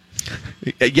Oasis?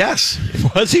 Yes.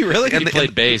 Was he really? He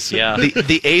played bass, yeah.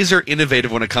 The A's are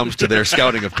innovative when it comes to their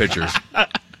scouting of pitchers.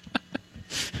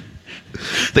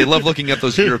 They love looking at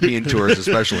those European tours,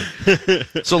 especially.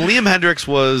 So Liam Hendriks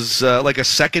was like a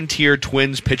second-tier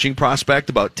Twins pitching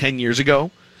prospect about 10 years ago,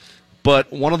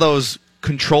 but one of those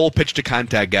control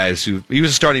pitch-to-contact guys he was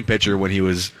a starting pitcher when he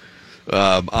was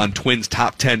on Twins'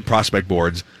 top 10 prospect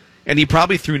boards, and he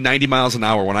probably threw 90 miles an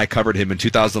hour when I covered him in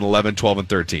 2011, 12, and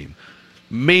 13.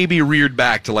 Maybe reared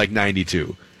back to like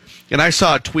 92. And I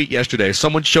saw a tweet yesterday.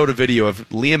 Someone showed a video of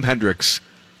Liam Hendriks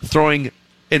throwing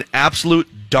an absolute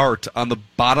dart on the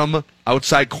bottom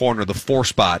outside corner, the 4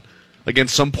 spot,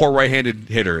 against some poor right-handed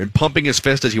hitter and pumping his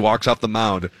fist as he walks off the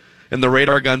mound. And the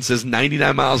radar gun says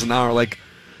 99 miles an hour. Like,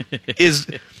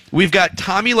 We've got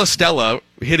Tommy La Stella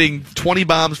hitting 20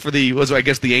 bombs for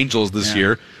the Angels this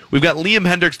year. We've got Liam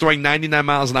Hendricks throwing 99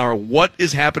 miles an hour. What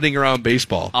is happening around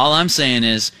baseball? All I'm saying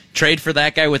is trade for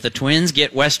that guy with the Twins,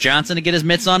 get Wes Johnson to get his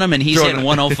mitts on him, and he's hitting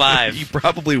 105. He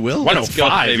probably will.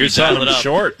 105. You're selling him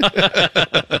short.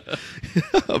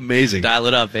 Amazing. Dial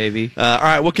it up, baby. All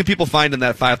right, what can people find in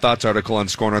that 5 Thoughts article on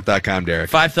ScoreNorth.com, Derek?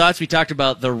 5 Thoughts, we talked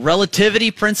about the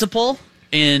relativity principle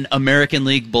in American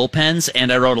League bullpens,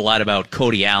 and I wrote a lot about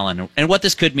Cody Allen and what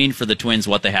this could mean for the Twins,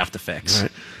 what they have to fix. All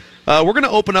right. We're going to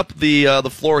open up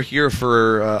the floor here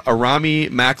for a Rami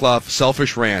Makloff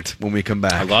selfish rant when we come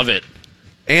back. I love it.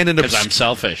 And because I'm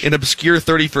selfish. An obscure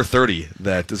 30 for 30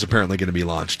 that is apparently going to be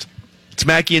launched. It's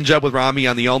Mackie and Judd with Rami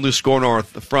on the all-new Score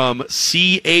North from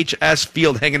CHS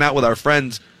Field, hanging out with our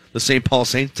friends, the St. Paul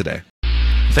Saints, today.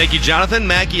 Thank you, Jonathan.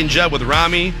 Mackie and Judd with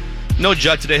Rami. No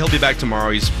Judd today. He'll be back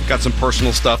tomorrow. He's got some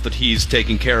personal stuff that he's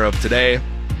taking care of today.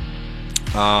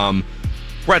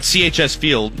 We're at CHS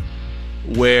Field,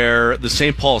 where the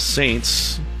St. Paul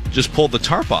Saints just pulled the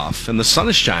tarp off, and the sun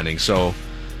is shining, so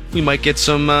we might get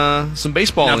some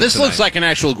baseball. Now, this tonight. looks like an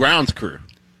actual grounds crew.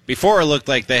 Before, it looked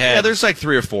like they had... Yeah, there's like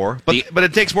 3 or 4, but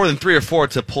it takes more than 3 or 4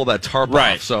 to pull that tarp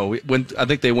off. So I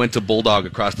think they went to Bulldog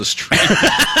across the street,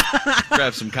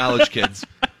 grab some college kids.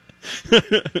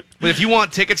 But if you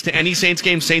want tickets to any Saints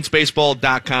game,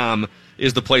 saintsbaseball.com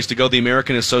is the place to go. The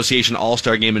American Association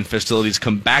All-Star Game and festivities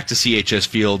come back to CHS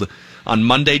Field on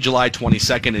Monday, July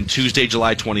 22nd and Tuesday,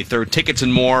 July 23rd. Tickets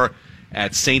and more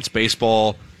at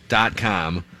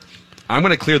saintsbaseball.com. I'm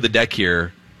going to clear the deck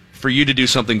here for you to do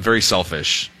something very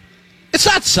selfish. It's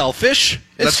not selfish.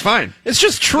 That's fine. It's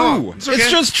just true. No, it's okay.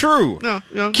 It's just true. No,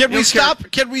 Can we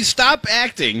stop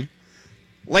acting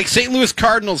like St. Louis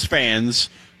Cardinals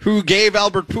fans who gave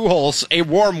Albert Pujols a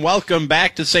warm welcome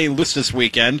back to St. Louis this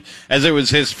weekend, as it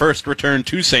was his first return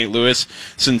to St. Louis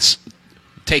since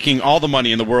taking all the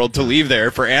money in the world to leave there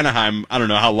for Anaheim, I don't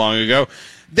know how long ago.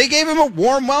 They gave him a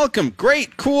warm welcome.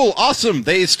 Great, cool, awesome.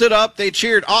 They stood up, they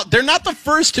cheered. They're not the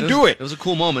first to do it. It was a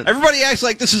cool moment. Everybody acts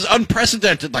like this is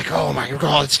unprecedented. Like, oh my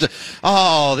God, it's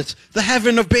the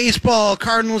heaven of baseball.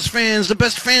 Cardinals fans, the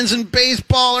best fans in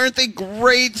baseball. Aren't they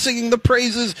great, singing the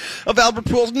praises of Albert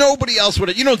Pujols? Nobody else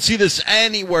would. You don't see this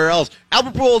anywhere else.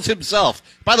 Albert Pujols himself.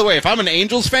 By the way, if I'm an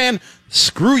Angels fan,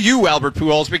 screw you, Albert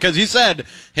Pujols, because he said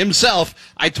himself,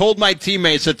 I told my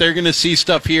teammates that they're going to see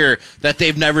stuff here that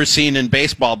they've never seen in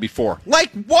baseball before.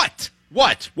 Like what?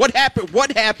 What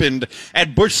happened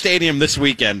at Busch Stadium this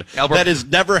weekend that has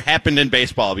never happened in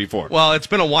baseball before? Well, it's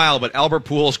been a while, but Albert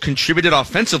Pujols contributed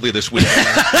offensively this weekend.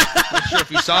 I'm not sure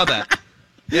if you saw that.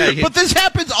 Yeah, but this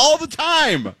happens all the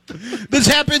time. This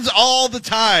happens all the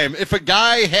time. If a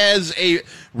guy has a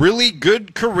really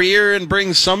good career and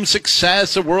brings some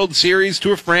success, a World Series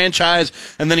to a franchise,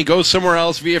 and then he goes somewhere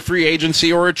else via free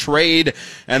agency or a trade,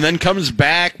 and then comes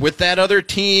back with that other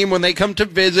team when they come to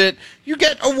visit, you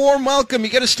get a warm welcome. You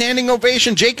get a standing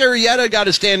ovation. Jake Arrieta got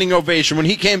a standing ovation when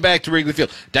he came back to Wrigley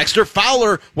Field. Dexter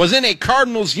Fowler was in a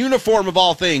Cardinals uniform, of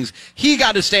all things. He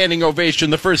got a standing ovation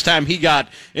the first time he got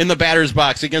in the batter's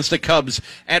box against the Cubs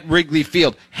at Wrigley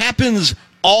Field. Happens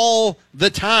all the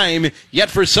time, yet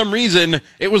for some reason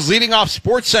it was leading off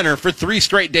SportsCenter for 3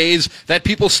 straight days that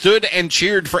people stood and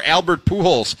cheered for Albert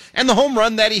Pujols. And the home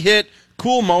run that he hit,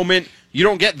 cool moment. You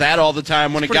don't get that all the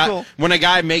time when a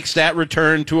guy makes that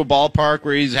return to a ballpark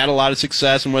where he's had a lot of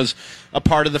success and was a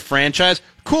part of the franchise.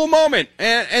 Cool moment.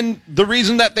 And the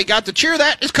reason that they got to cheer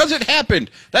that is because it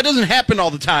happened. That doesn't happen all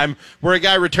the time where a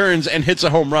guy returns and hits a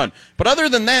home run. But other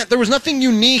than that, there was nothing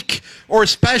unique or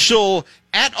special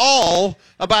at all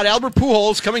about Albert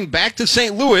Pujols coming back to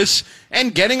St. Louis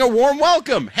and getting a warm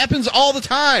welcome. Happens all the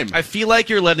time. I feel like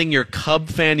you're letting your Cub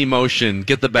fan emotion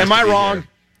get the best Am of I you wrong? here.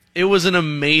 It was an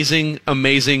amazing,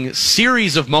 amazing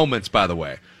series of moments, by the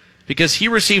way, because he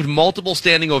received multiple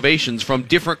standing ovations from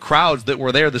different crowds that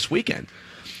were there this weekend.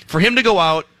 For him to go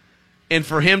out and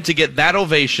for him to get that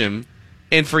ovation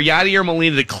and for Yadier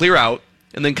Molina to clear out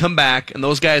and then come back and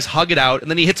those guys hug it out and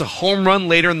then he hits a home run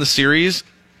later in the series,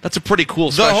 that's a pretty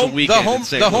cool special weekend in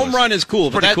St. The Louis. home run is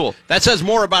cool. Pretty cool. That says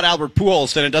more about Albert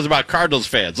Pujols than it does about Cardinals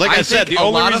fans. Like I said, a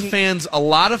lot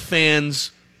of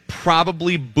fans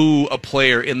probably boo a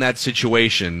player in that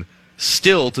situation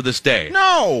still to this day.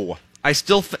 No. I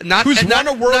still not who's not,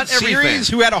 won a World not every Series,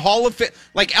 fan. who had a Hall of Fame.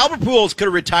 Like Albert Pujols could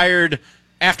have retired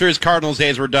after his Cardinals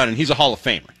days were done, and he's a Hall of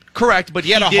Famer. Correct, but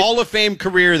he had a Hall of Fame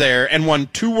career there and won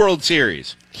 2 World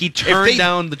Series. He turned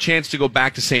down the chance to go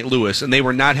back to St. Louis, and they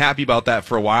were not happy about that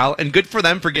for a while. And good for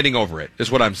them for getting over it, is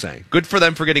what I'm saying. Good for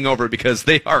them for getting over it because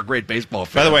they are great baseball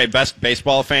fans. By the way, best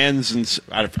baseball fans, and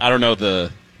I don't know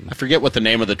the I forget what the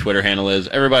name of the Twitter handle is.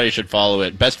 Everybody should follow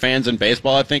it. Best Fans in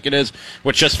Baseball, I think it is,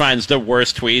 which just finds the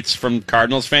worst tweets from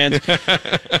Cardinals fans.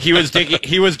 He was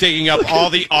digging up all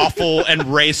the awful and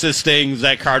racist things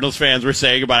that Cardinals fans were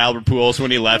saying about Albert Pujols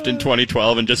when he left in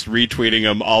 2012 and just retweeting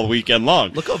them all weekend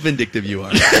long. Look how vindictive you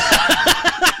are.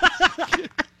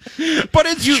 But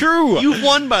it's true. You've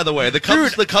won, by the way. The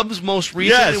Cubs most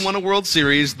recently won a World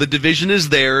Series. The division is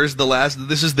theirs.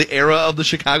 This is the era of the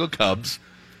Chicago Cubs.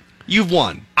 You've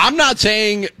won. I'm not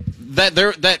saying that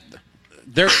that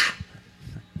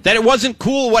it wasn't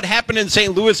cool what happened in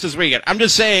St. Louis this weekend. I'm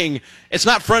just saying it's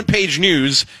not front page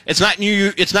news. It's not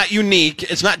new. It's not unique.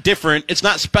 It's not different. It's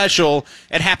not special.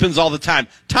 It happens all the time.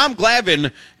 Tom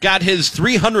Glavine got his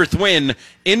 300th win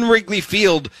in Wrigley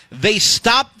Field. They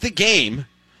stopped the game,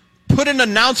 put an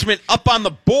announcement up on the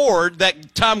board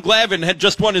that Tom Glavine had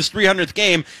just won his 300th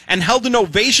game, and held an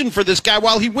ovation for this guy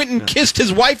while he went and kissed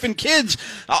his wife and kids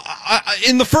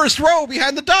in the first row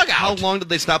behind the dugout. How long did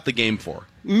they stop the game for?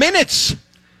 Minutes.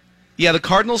 Yeah, the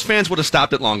Cardinals fans would have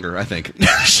stopped it longer, I think.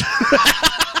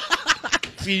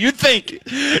 You think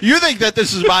that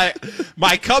this is my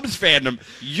Cubs fandom?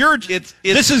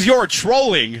 This is your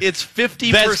trolling. It's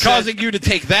 50%. That's causing you to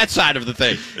take that side of the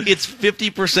thing. It's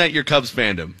 50% your Cubs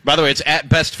fandom. By the way, it's at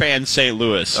Best Fans St.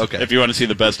 Louis. Okay. If you want to see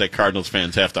the best that Cardinals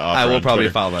fans have to offer, I will probably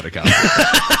Twitter. follow that account.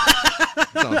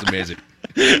 Sounds amazing.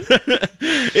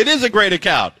 It is a great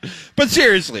account. But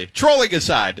seriously, trolling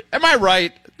aside, am I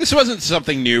right? This wasn't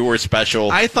something new or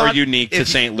special or unique to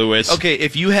St. Louis. Okay,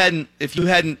 if you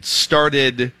hadn't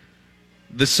started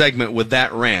the segment with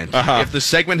that rant, if the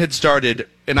segment had started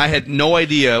and I had no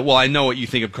idea, well, I know what you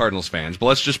think of Cardinals fans, but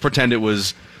let's just pretend it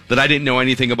was that I didn't know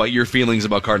anything about your feelings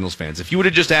about Cardinals fans. If you would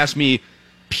have just asked me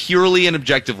purely and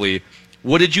objectively,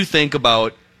 what did you think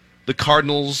about the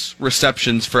Cardinals'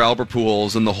 receptions for Albert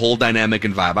Pujols and the whole dynamic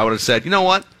and vibe, I would have said, you know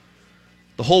what?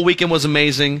 The whole weekend was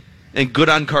amazing, and good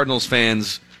on Cardinals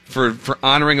fans for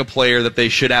honoring a player that they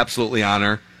should absolutely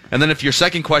honor. And then if your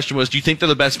second question was, do you think they're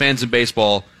the best fans in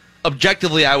baseball?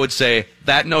 Objectively, I would say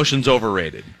that notion's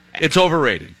overrated. It's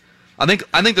overrated. I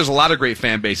think there's a lot of great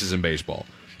fan bases in baseball.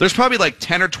 There's probably like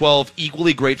 10 or 12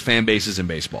 equally great fan bases in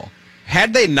baseball.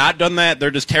 Had they not done that,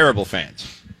 they're just terrible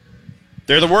fans.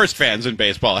 They're the worst fans in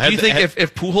baseball. Do you think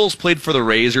if Pujols played for the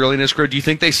Rays early in his career, do you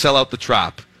think they sell out the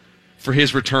Trop for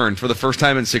his return for the first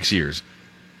time in 6 years?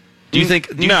 Do you think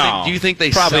they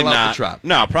probably sell out not. the Trop?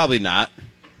 No, probably not.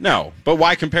 No, but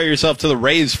why compare yourself to the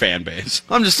Rays fan base?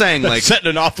 I'm just saying, like, setting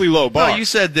an awfully low bar. No, you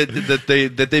said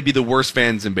that they'd be the worst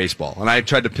fans in baseball, and I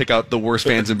tried to pick out the worst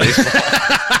fans in baseball.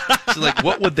 So, like,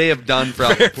 what would they have done for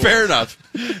Albert Pujols? Fair enough.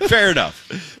 Fair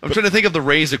enough. I'm trying to think of the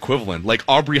Rays equivalent, like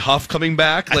Aubrey Huff coming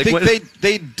back. I think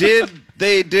they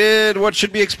did what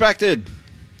should be expected.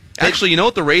 Actually, you know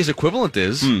what the Rays equivalent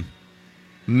is?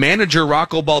 Manager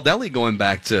Rocco Baldelli going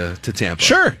back to Tampa.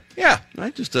 Sure, yeah.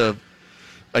 Right? Just a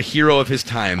hero of his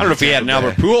time. I don't know if he had an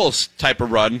Albert Pujols type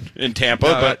of run in Tampa,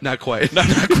 but not quite. Not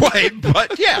quite,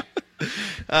 but yeah.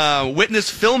 Witness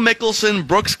Phil Mickelson,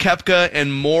 Brooks Koepka,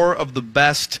 and more of the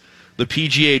best the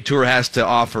PGA Tour has to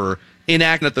offer in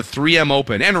action at the 3M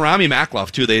Open. And Rami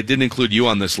Makloff, too. They didn't include you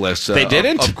on this list. They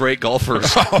didn't? Of great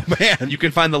golfers. Oh, man. You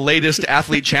can find the latest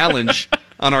athlete challenge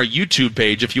on our YouTube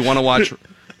page if you want to watch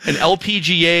an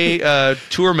LPGA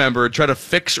tour member try to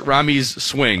fix Rami's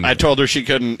swing. I told her she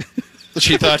couldn't.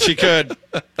 She thought she could.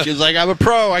 She was like, I'm a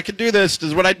pro. I can do this. This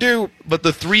is what I do. But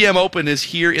the 3M Open is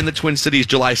here in the Twin Cities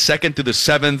July 2nd through the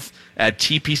 7th at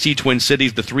TPC Twin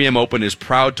Cities. The 3M Open is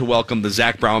proud to welcome the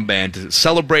Zac Brown Band to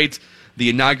celebrate the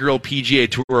inaugural PGA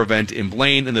Tour event in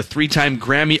Blaine. And the three-time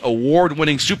Grammy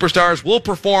Award-winning superstars will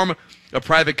perform a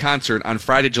private concert on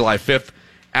Friday, July 5th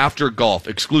after golf.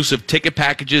 Exclusive ticket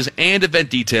packages and event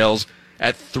details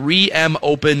at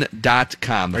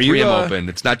 3mopen.com. The 3M Open.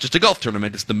 It's not just a golf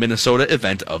tournament. It's the Minnesota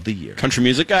event of the year. Country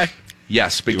music guy?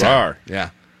 Yes, big you time. are. Yeah.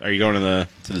 Are you going to the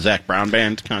Zac Brown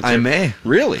Band concert? I may.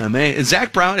 Really? I may. And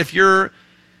Zac Brown, if you're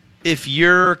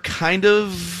kind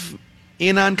of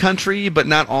in on country, but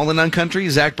not all in on country,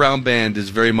 Zac Brown Band is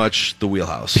very much the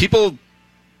wheelhouse. People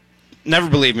never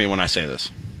believe me when I say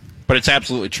this, but it's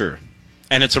absolutely true.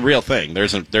 And it's a real thing.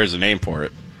 There's a name for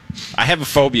it. I have a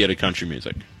phobia to country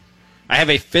music. I have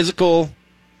a physical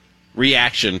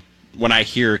reaction when I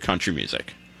hear country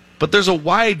music. But there's a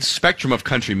wide spectrum of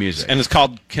country music. And it's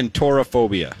called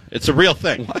cantorophobia. It's a real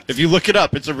thing. What? If you look it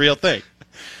up, it's a real thing.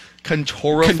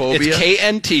 Cantorophobia? It's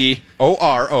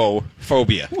K-N-T-O-R-O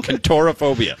phobia.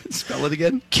 Cantorophobia. Spell it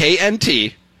again.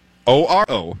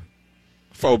 K-N-T-O-R-O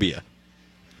phobia.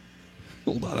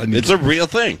 Hold on. It's a real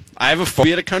thing. I have a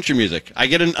phobia to country music. I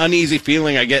get an uneasy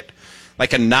feeling. I get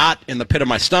like a knot in the pit of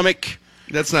my stomach.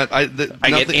 That's not. I get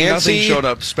nothing antsy. showed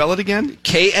up. Spell it again.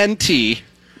 KNT.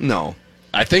 No,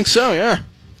 I think so. Yeah.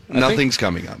 nothing's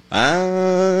coming up.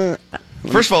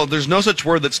 First of all, there's no such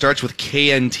word that starts with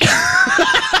KNT.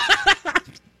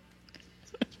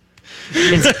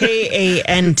 It's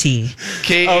KANT.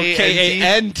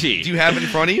 KANT. Do you have it in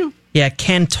front of you? Yeah,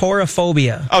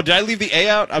 cantoraphobia. Oh, did I leave the A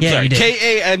out? I'm Yeah, sorry. you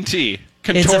did. KANT.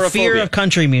 It's a fear of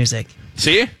country music.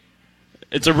 See?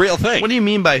 It's a real thing. What do you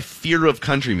mean by fear of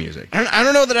country music? I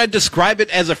don't know that I'd describe it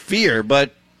as a fear,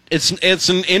 but it's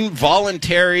an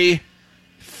involuntary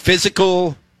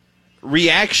physical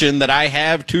reaction that I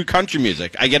have to country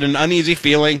music. I get an uneasy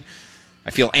feeling. I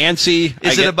feel antsy.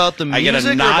 Is it about the music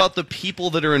or about the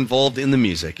people that are involved in the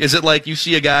music? Is it like you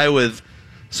see a guy with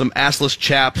some assless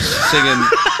chaps singing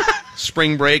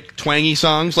Spring Break twangy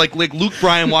songs, like Luke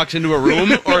Bryan walks into a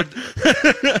room, or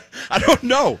I don't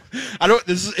know.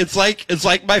 It's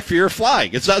like my fear of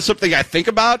flying. It's not something I think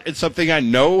about. It's something I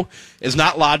know is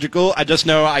not logical. I just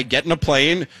know I get in a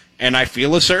plane and I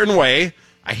feel a certain way.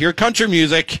 I hear country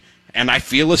music and I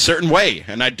feel a certain way,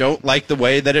 and I don't like the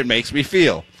way that it makes me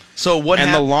feel. So what?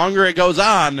 And the longer it goes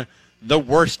on, the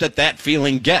worse that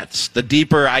feeling gets. The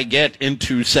deeper I get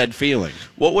into said feeling.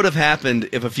 What would have happened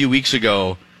if a few weeks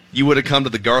ago you would have come to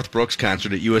the Garth Brooks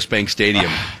concert at US Bank Stadium?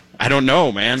 I don't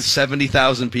know, man.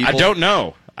 70,000 people. I don't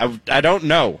know. I don't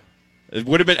know. It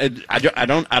would have been. I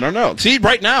don't know. See,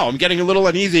 right now I'm getting a little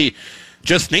uneasy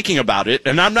just thinking about it,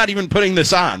 and I'm not even putting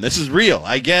this on. This is real.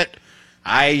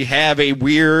 I have a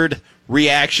weird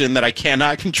reaction that I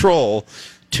cannot control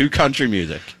to country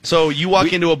music. So you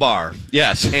walk into a bar.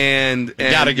 Yes. And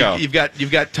gotta go. You've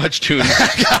got touch tunes.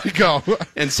 Gotta go.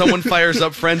 And someone fires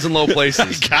up Friends in Low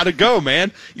Places. Gotta go,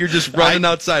 man. You're just running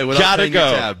outside without gotta paying go.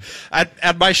 your tab.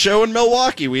 At my show in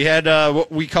Milwaukee, we had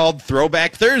what we called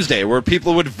Throwback Thursday, where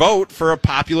people would vote for a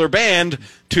popular band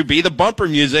to be the bumper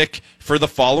music for the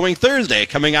following Thursday,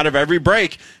 coming out of every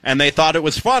break. And they thought it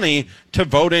was funny to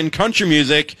vote in country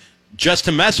music just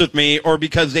to mess with me, or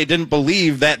because they didn't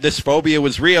believe that this phobia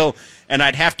was real, and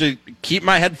I'd have to keep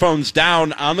my headphones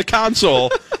down on the console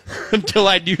until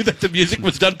I knew that the music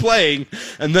was done playing,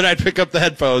 and then I'd pick up the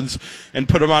headphones and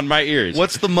put them on my ears.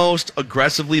 What's the most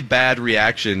aggressively bad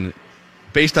reaction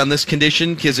based on this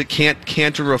condition? Because it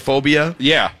canterophobia?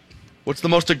 Yeah. What's the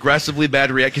most aggressively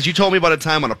bad reaction? Because you told me about a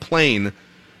time on a plane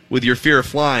with your fear of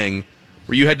flying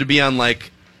where you had to be on,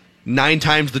 9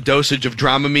 times the dosage of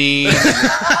Dramamine,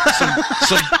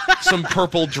 some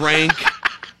purple drink,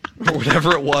 or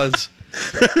whatever it was,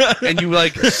 and you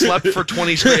slept for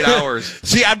 20 straight hours.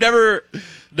 See, I've never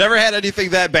had anything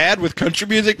that bad with country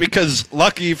music, because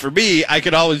lucky for me, I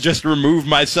could always just remove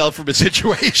myself from a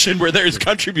situation where there's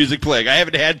country music playing. I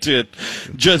haven't had to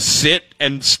just sit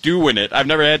and stew in it. I've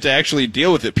never had to actually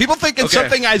deal with it. People think it's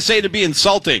something I say to be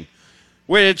insulting,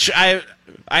 which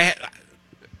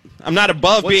I'm not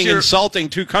above being insulting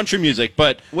to country music,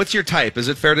 but what's your type? Is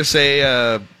it fair to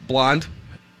say blonde?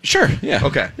 Sure. Yeah.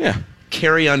 Okay. Yeah.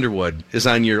 Carrie Underwood is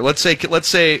on your. Let's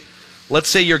say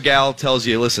your gal tells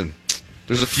you, listen,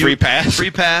 there's a few free pass.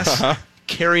 Free pass. Uh-huh.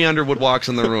 Carrie Underwood walks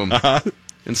in the room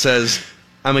and says,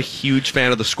 "I'm a huge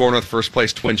fan of the Score North First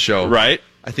Place Twins show. Right.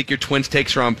 I think your Twins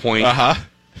takes are on point.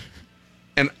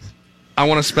 And I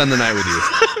want to spend the night with you."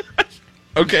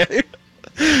 Okay.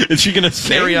 Is she going to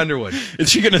sing? Carrie Underwood.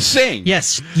 Is she going to sing?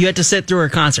 Yes, you had to sit through her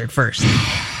concert first.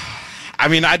 I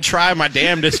mean, I'd try my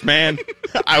damnedest, man.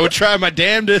 I would try my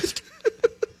damnedest.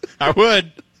 I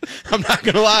would. I'm not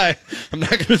going to lie. I'm not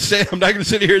going to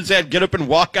sit here and say I'd get up and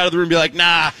walk out of the room and be like,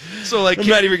 nah. So I'm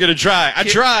not even going to try. I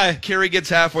try. Carrie gets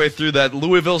halfway through that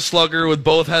Louisville Slugger with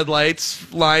both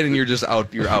headlights line, and you're just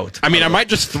out. You're out. I mean, I might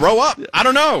just throw up. I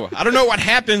don't know. I don't know what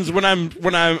happens when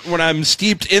I'm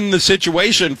steeped in the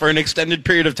situation for an extended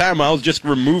period of time. I'll just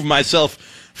remove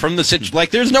myself from the situation.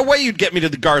 There's no way you'd get me to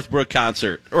the Garth Brooks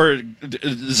concert or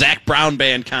Zach Brown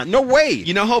band concert. No way.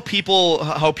 You know how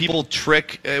people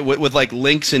trick with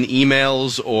links in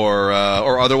emails or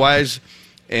otherwise,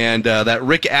 and that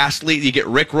Rick Astley, you get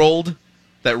Rickrolled.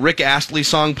 That Rick Astley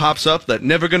song pops up. That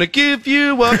 "Never Gonna Give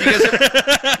You Up." You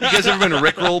guys ever been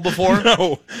Rickrolled before?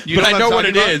 No, but I know what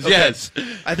it is. Okay. Yes.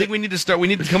 I think we need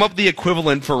to come up with the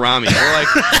equivalent for Rami.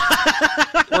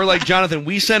 We're like, Jonathan,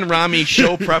 we send Rami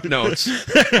show prep notes.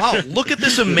 Wow, look at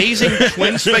this amazing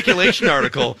twin speculation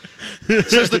article. It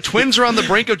says the Twins are on the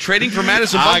brink of trading for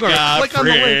Madison Bumgarner. Click on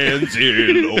the link.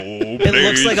 It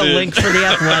looks like a link for The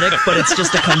Athletic, but it's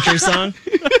just a country song.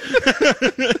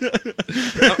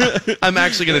 I'm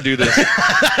actually going to do this.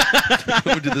 I'm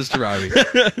going to do this to Robbie.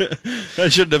 I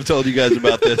shouldn't have told you guys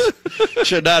about this.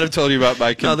 Should not have told you about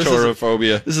my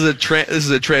canterophobia. This is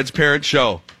a transparent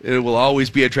show. It will always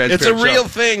be a transparent It's a real show.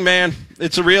 thing, man.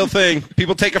 It's a real thing.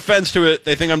 People take offense to it.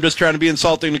 They think I'm just trying to be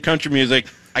insulting to country music.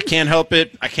 I can't help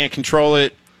it. I can't control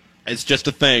it. It's just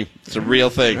a thing. It's a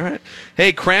real thing. All right.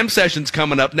 Hey, Cram Session's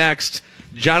coming up next.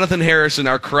 Jonathan Harrison,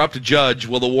 our corrupt judge,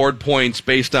 will award points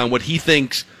based on what he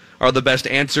thinks are the best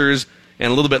answers.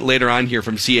 And a little bit later on here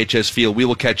from CHS Field, we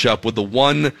will catch up with the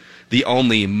one, the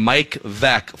only Mike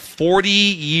Veeck. 40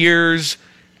 years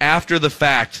after the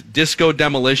fact, Disco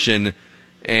Demolition.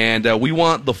 And we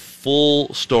want the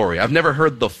full story. I've never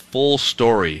heard the full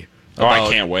story. Oh, I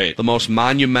can't wait. The most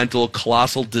monumental,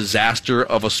 colossal disaster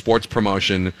of a sports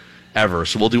promotion ever.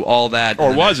 So we'll do all that Or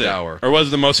in the was next it? hour. Or was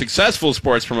it the most successful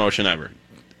sports promotion ever?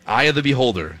 Eye of the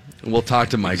beholder. And we'll talk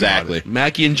to Mike Exactly. about it.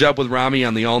 Mackey and Judd with Rami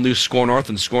on the all-new Score North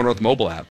and Score North mobile app.